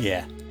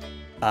 Yeah.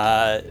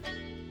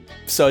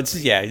 So it's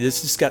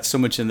just got so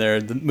much in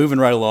there. The Movin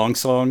Right Along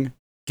song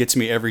gets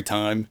me every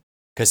time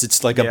because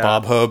it's like a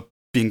Bob Hope,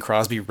 Bing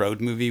Crosby road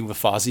movie with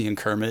Fozzie and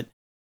Kermit.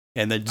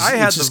 And I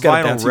had the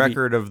vinyl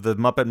record of the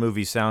Muppet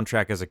Movie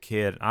soundtrack as a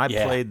kid. I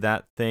played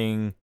that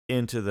thing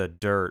into the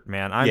dirt,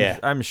 man.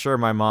 I'm sure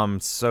my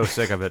mom's so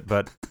sick of it,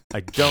 but I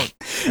don't.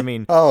 I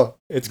mean,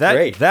 it's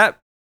great.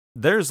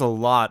 There's a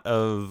lot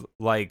of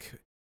like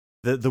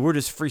the word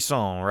is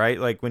frisson, right?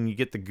 Like when you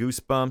get the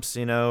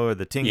goosebumps, or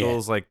the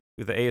tingles, like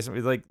with the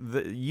ASMR, like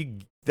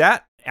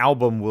that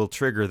album will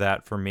trigger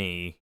that for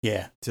me.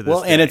 Yeah. To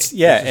this day. And it's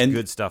and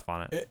good stuff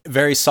on it.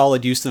 Very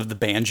solid use of the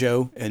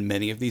banjo in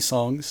many of these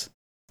songs.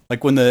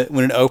 Like when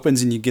it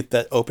opens and you get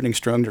that opening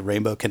strum to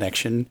Rainbow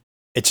Connection,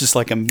 it's just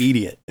like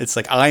immediate. It's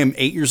like I am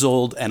 8 years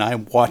old and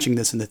I'm watching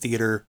this in the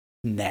theater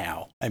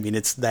now. I mean,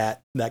 it's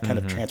that kind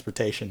of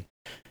transportation.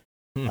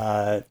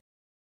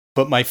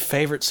 But my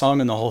favorite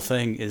song in the whole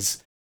thing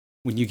is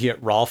when you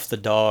get Rowlf the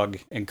dog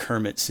and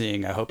Kermit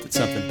singing, I hope that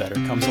something better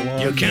comes along.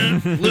 You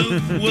can't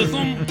live with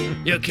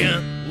them, you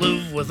can't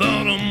live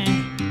without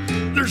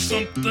them. There's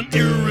something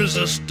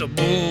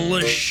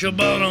irresistible-ish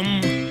about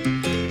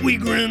them. We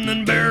grin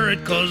and bear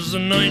it 'cause the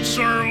nights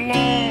are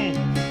long.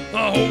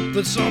 I hope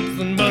that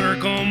something better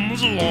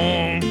comes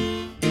along.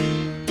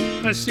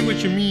 I see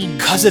what you mean.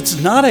 'Cause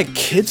it's not a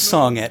kid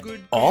song at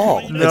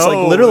all. No, it's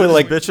like literally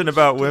like bitching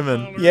about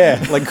women.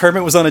 Yeah, like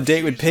Kermit was on a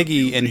date with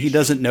Piggy and he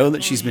doesn't know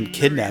that she's been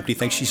kidnapped. He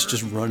thinks she's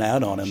just run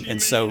out on him.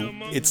 And so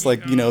it's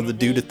like, the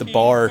dude at the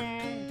bar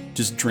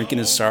just drinking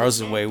his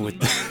sorrows away with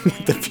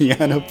the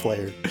piano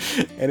player.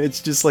 And it's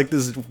just like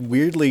this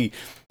weirdly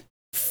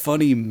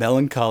funny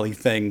melancholy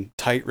thing,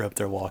 tightrope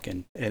they're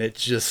walking. And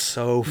it's just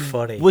so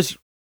funny.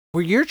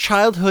 Were your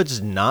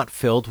childhoods not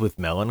filled with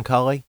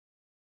melancholy?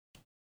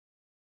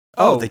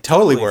 Oh, they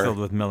totally were filled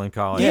with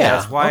melancholy. Yeah.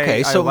 That's why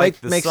okay, so I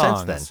like makes songs.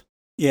 sense then.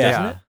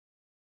 Yeah.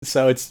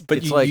 So It's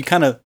you like-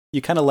 kind of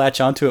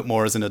latch onto it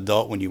more as an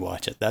adult when you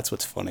watch it. That's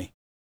what's funny.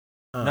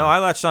 No, I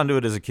latched onto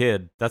it as a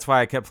kid. That's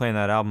why I kept playing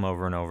that album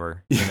over and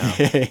over.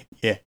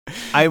 Yeah.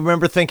 I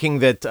remember thinking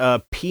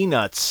that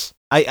Peanuts.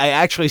 I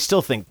actually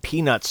still think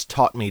Peanuts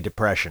taught me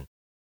depression.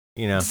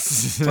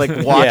 It's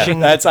like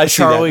watching I see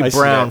Charlie that. I see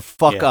Brown that.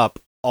 fuck Yeah. up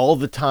all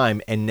the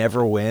time and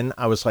never win.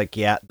 I was like,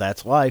 yeah,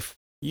 that's life.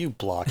 You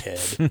blockhead.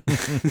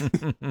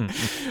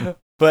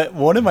 But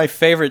one of my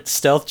favorite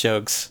stealth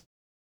jokes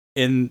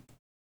in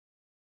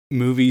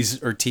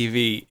movies or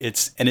TV,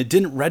 and it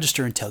didn't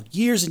register until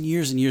years and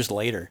years and years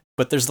later.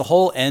 But there's the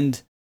whole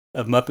end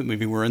of Muppet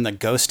Movie. We're in the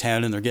ghost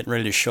town and they're getting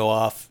ready to show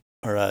off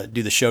or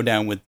do the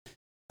showdown with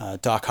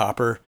Doc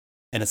Hopper,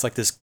 and it's like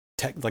this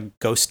like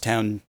ghost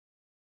town,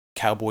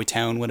 cowboy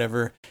town,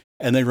 whatever.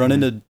 And they run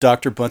into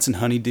Dr. Bunsen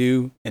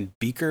Honeydew and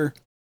Beaker.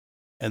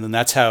 And then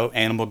that's how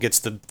Animal gets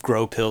the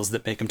grow pills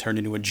that make him turn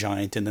into a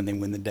giant, and then they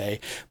win the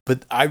day.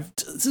 But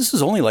this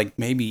was only like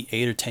maybe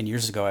 8 or 10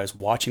 years ago. I was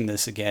watching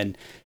this again,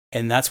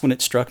 and that's when it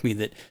struck me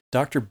that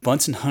Dr.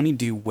 Bunsen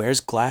Honeydew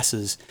wears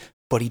glasses,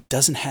 but he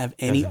doesn't have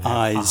any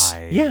eyes.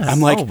 Yeah.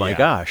 I'm like, oh my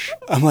gosh.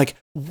 I'm like,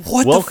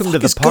 what? Welcome the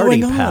to fuck the party,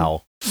 is going on?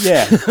 pal.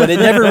 Yeah, but it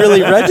never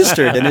really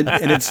registered, and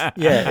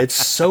it's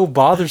so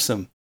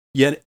bothersome.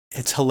 Yet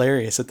it's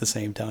hilarious at the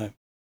same time.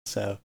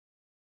 So,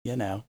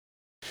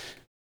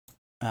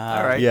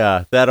 All right.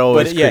 Yeah, that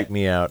always But, yeah. creeped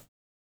me out.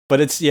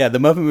 But it's, the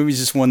Muppet Movie is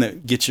just one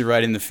that gets you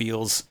right in the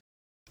feels.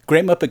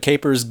 Great Muppet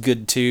Caper is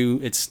good too.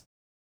 It's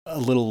a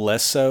little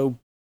less so,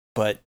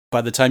 but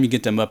by the time you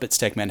get to Muppets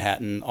Take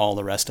Manhattan, all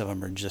the rest of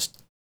them are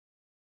just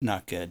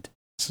not good.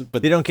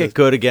 But They don't get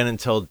good again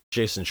until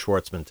Jason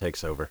Schwartzman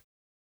takes over.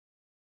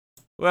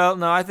 Well,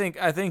 no, I think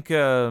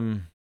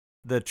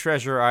the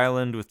Treasure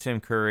Island with Tim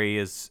Curry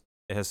has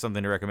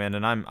something to recommend,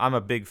 and I'm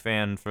a big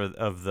fan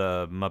of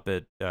the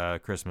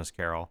Muppet Christmas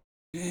Carol.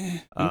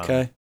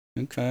 Okay.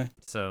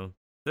 So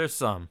there's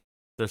some.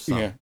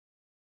 Yeah.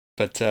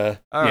 But All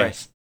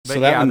right. But So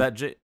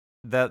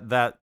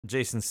that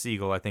Jason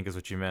Segel, I think, is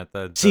what you meant.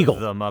 The Segel.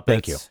 the Muppets.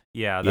 Thank you.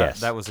 Yeah,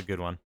 Yes. that was a good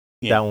one.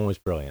 Yeah. That one was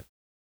brilliant.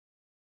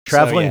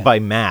 Traveling by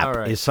map All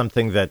right. is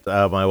something that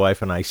my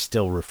wife and I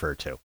still refer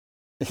to.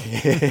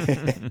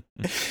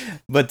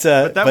 but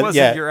That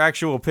wasn't your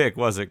actual pick,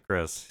 was it,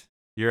 Chris?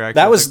 Your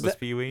actual was pick was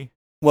Pee-wee?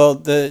 Well,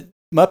 the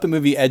Muppet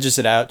Movie edges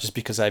it out just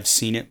because I've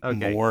seen it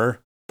Okay. more.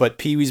 But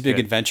Pee-wee's Big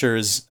Good. Adventure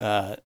is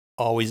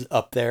always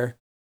up there.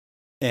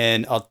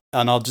 And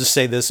I'll just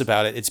say this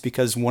about it. It's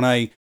because when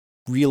I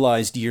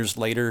realized years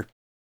later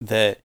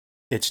that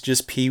it's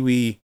just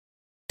Pee-wee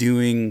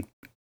doing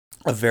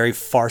a very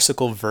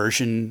farcical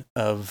version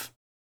of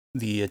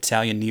the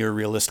Italian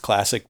neo-realist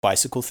classic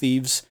Bicycle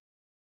Thieves,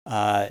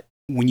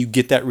 when you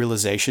get that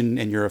realization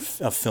and you're a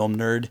film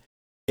nerd,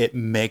 it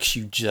makes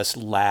you just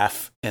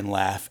laugh and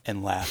laugh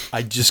and laugh.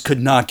 I just could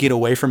not get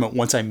away from it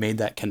once I made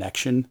that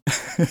connection.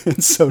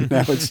 And so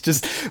now it's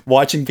just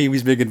watching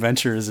Pee-wee's Big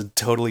Adventure is a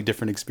totally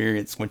different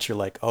experience once you're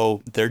like,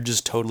 oh, they're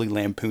just totally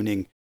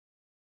lampooning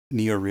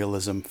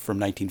neorealism from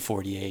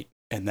 1948.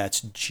 And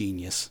that's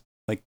genius.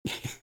 Like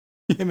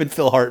him and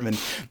Phil Hartman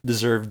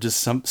deserve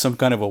just some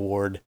kind of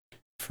award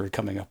for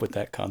coming up with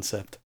that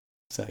concept.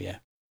 So yeah.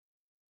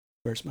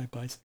 Where's my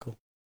bicycle?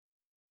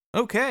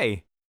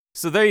 Okay.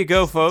 So there you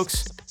go,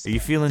 folks. Are you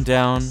feeling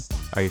down?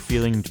 Are you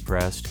feeling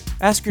depressed?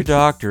 Ask your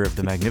doctor if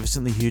the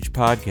Magnificently Huge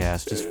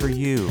podcast is for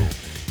you.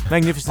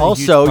 Magnificently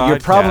Also, Huge you're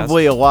Podcast-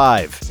 probably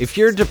alive. If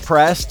you're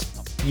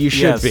depressed, You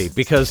should Yes. be,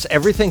 because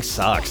everything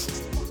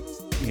sucks.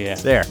 Yeah.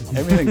 There.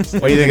 Everything,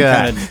 What do you think of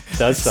that? kinda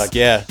does suck.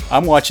 Yeah.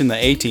 I'm watching the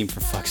A-Team for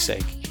fuck's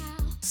sake.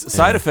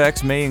 Side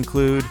effects may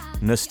include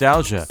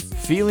nostalgia,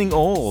 feeling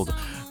old,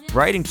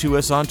 writing to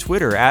us on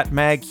Twitter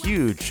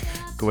 @MagHuge,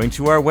 going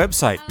to our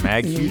website,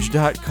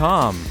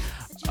 maghuge.com,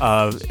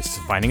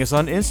 finding us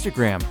on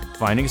Instagram,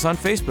 finding us on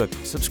Facebook,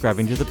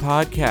 subscribing to the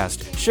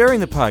podcast, sharing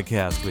the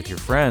podcast with your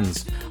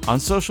friends, on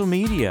social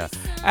media.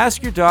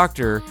 Ask your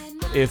doctor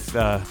if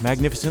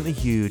Magnificently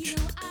Huge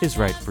is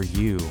right for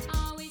you.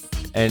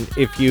 And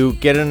if you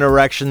get an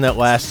erection that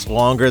lasts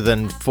longer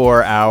than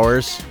 4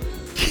 hours,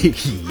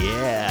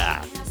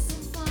 yeah.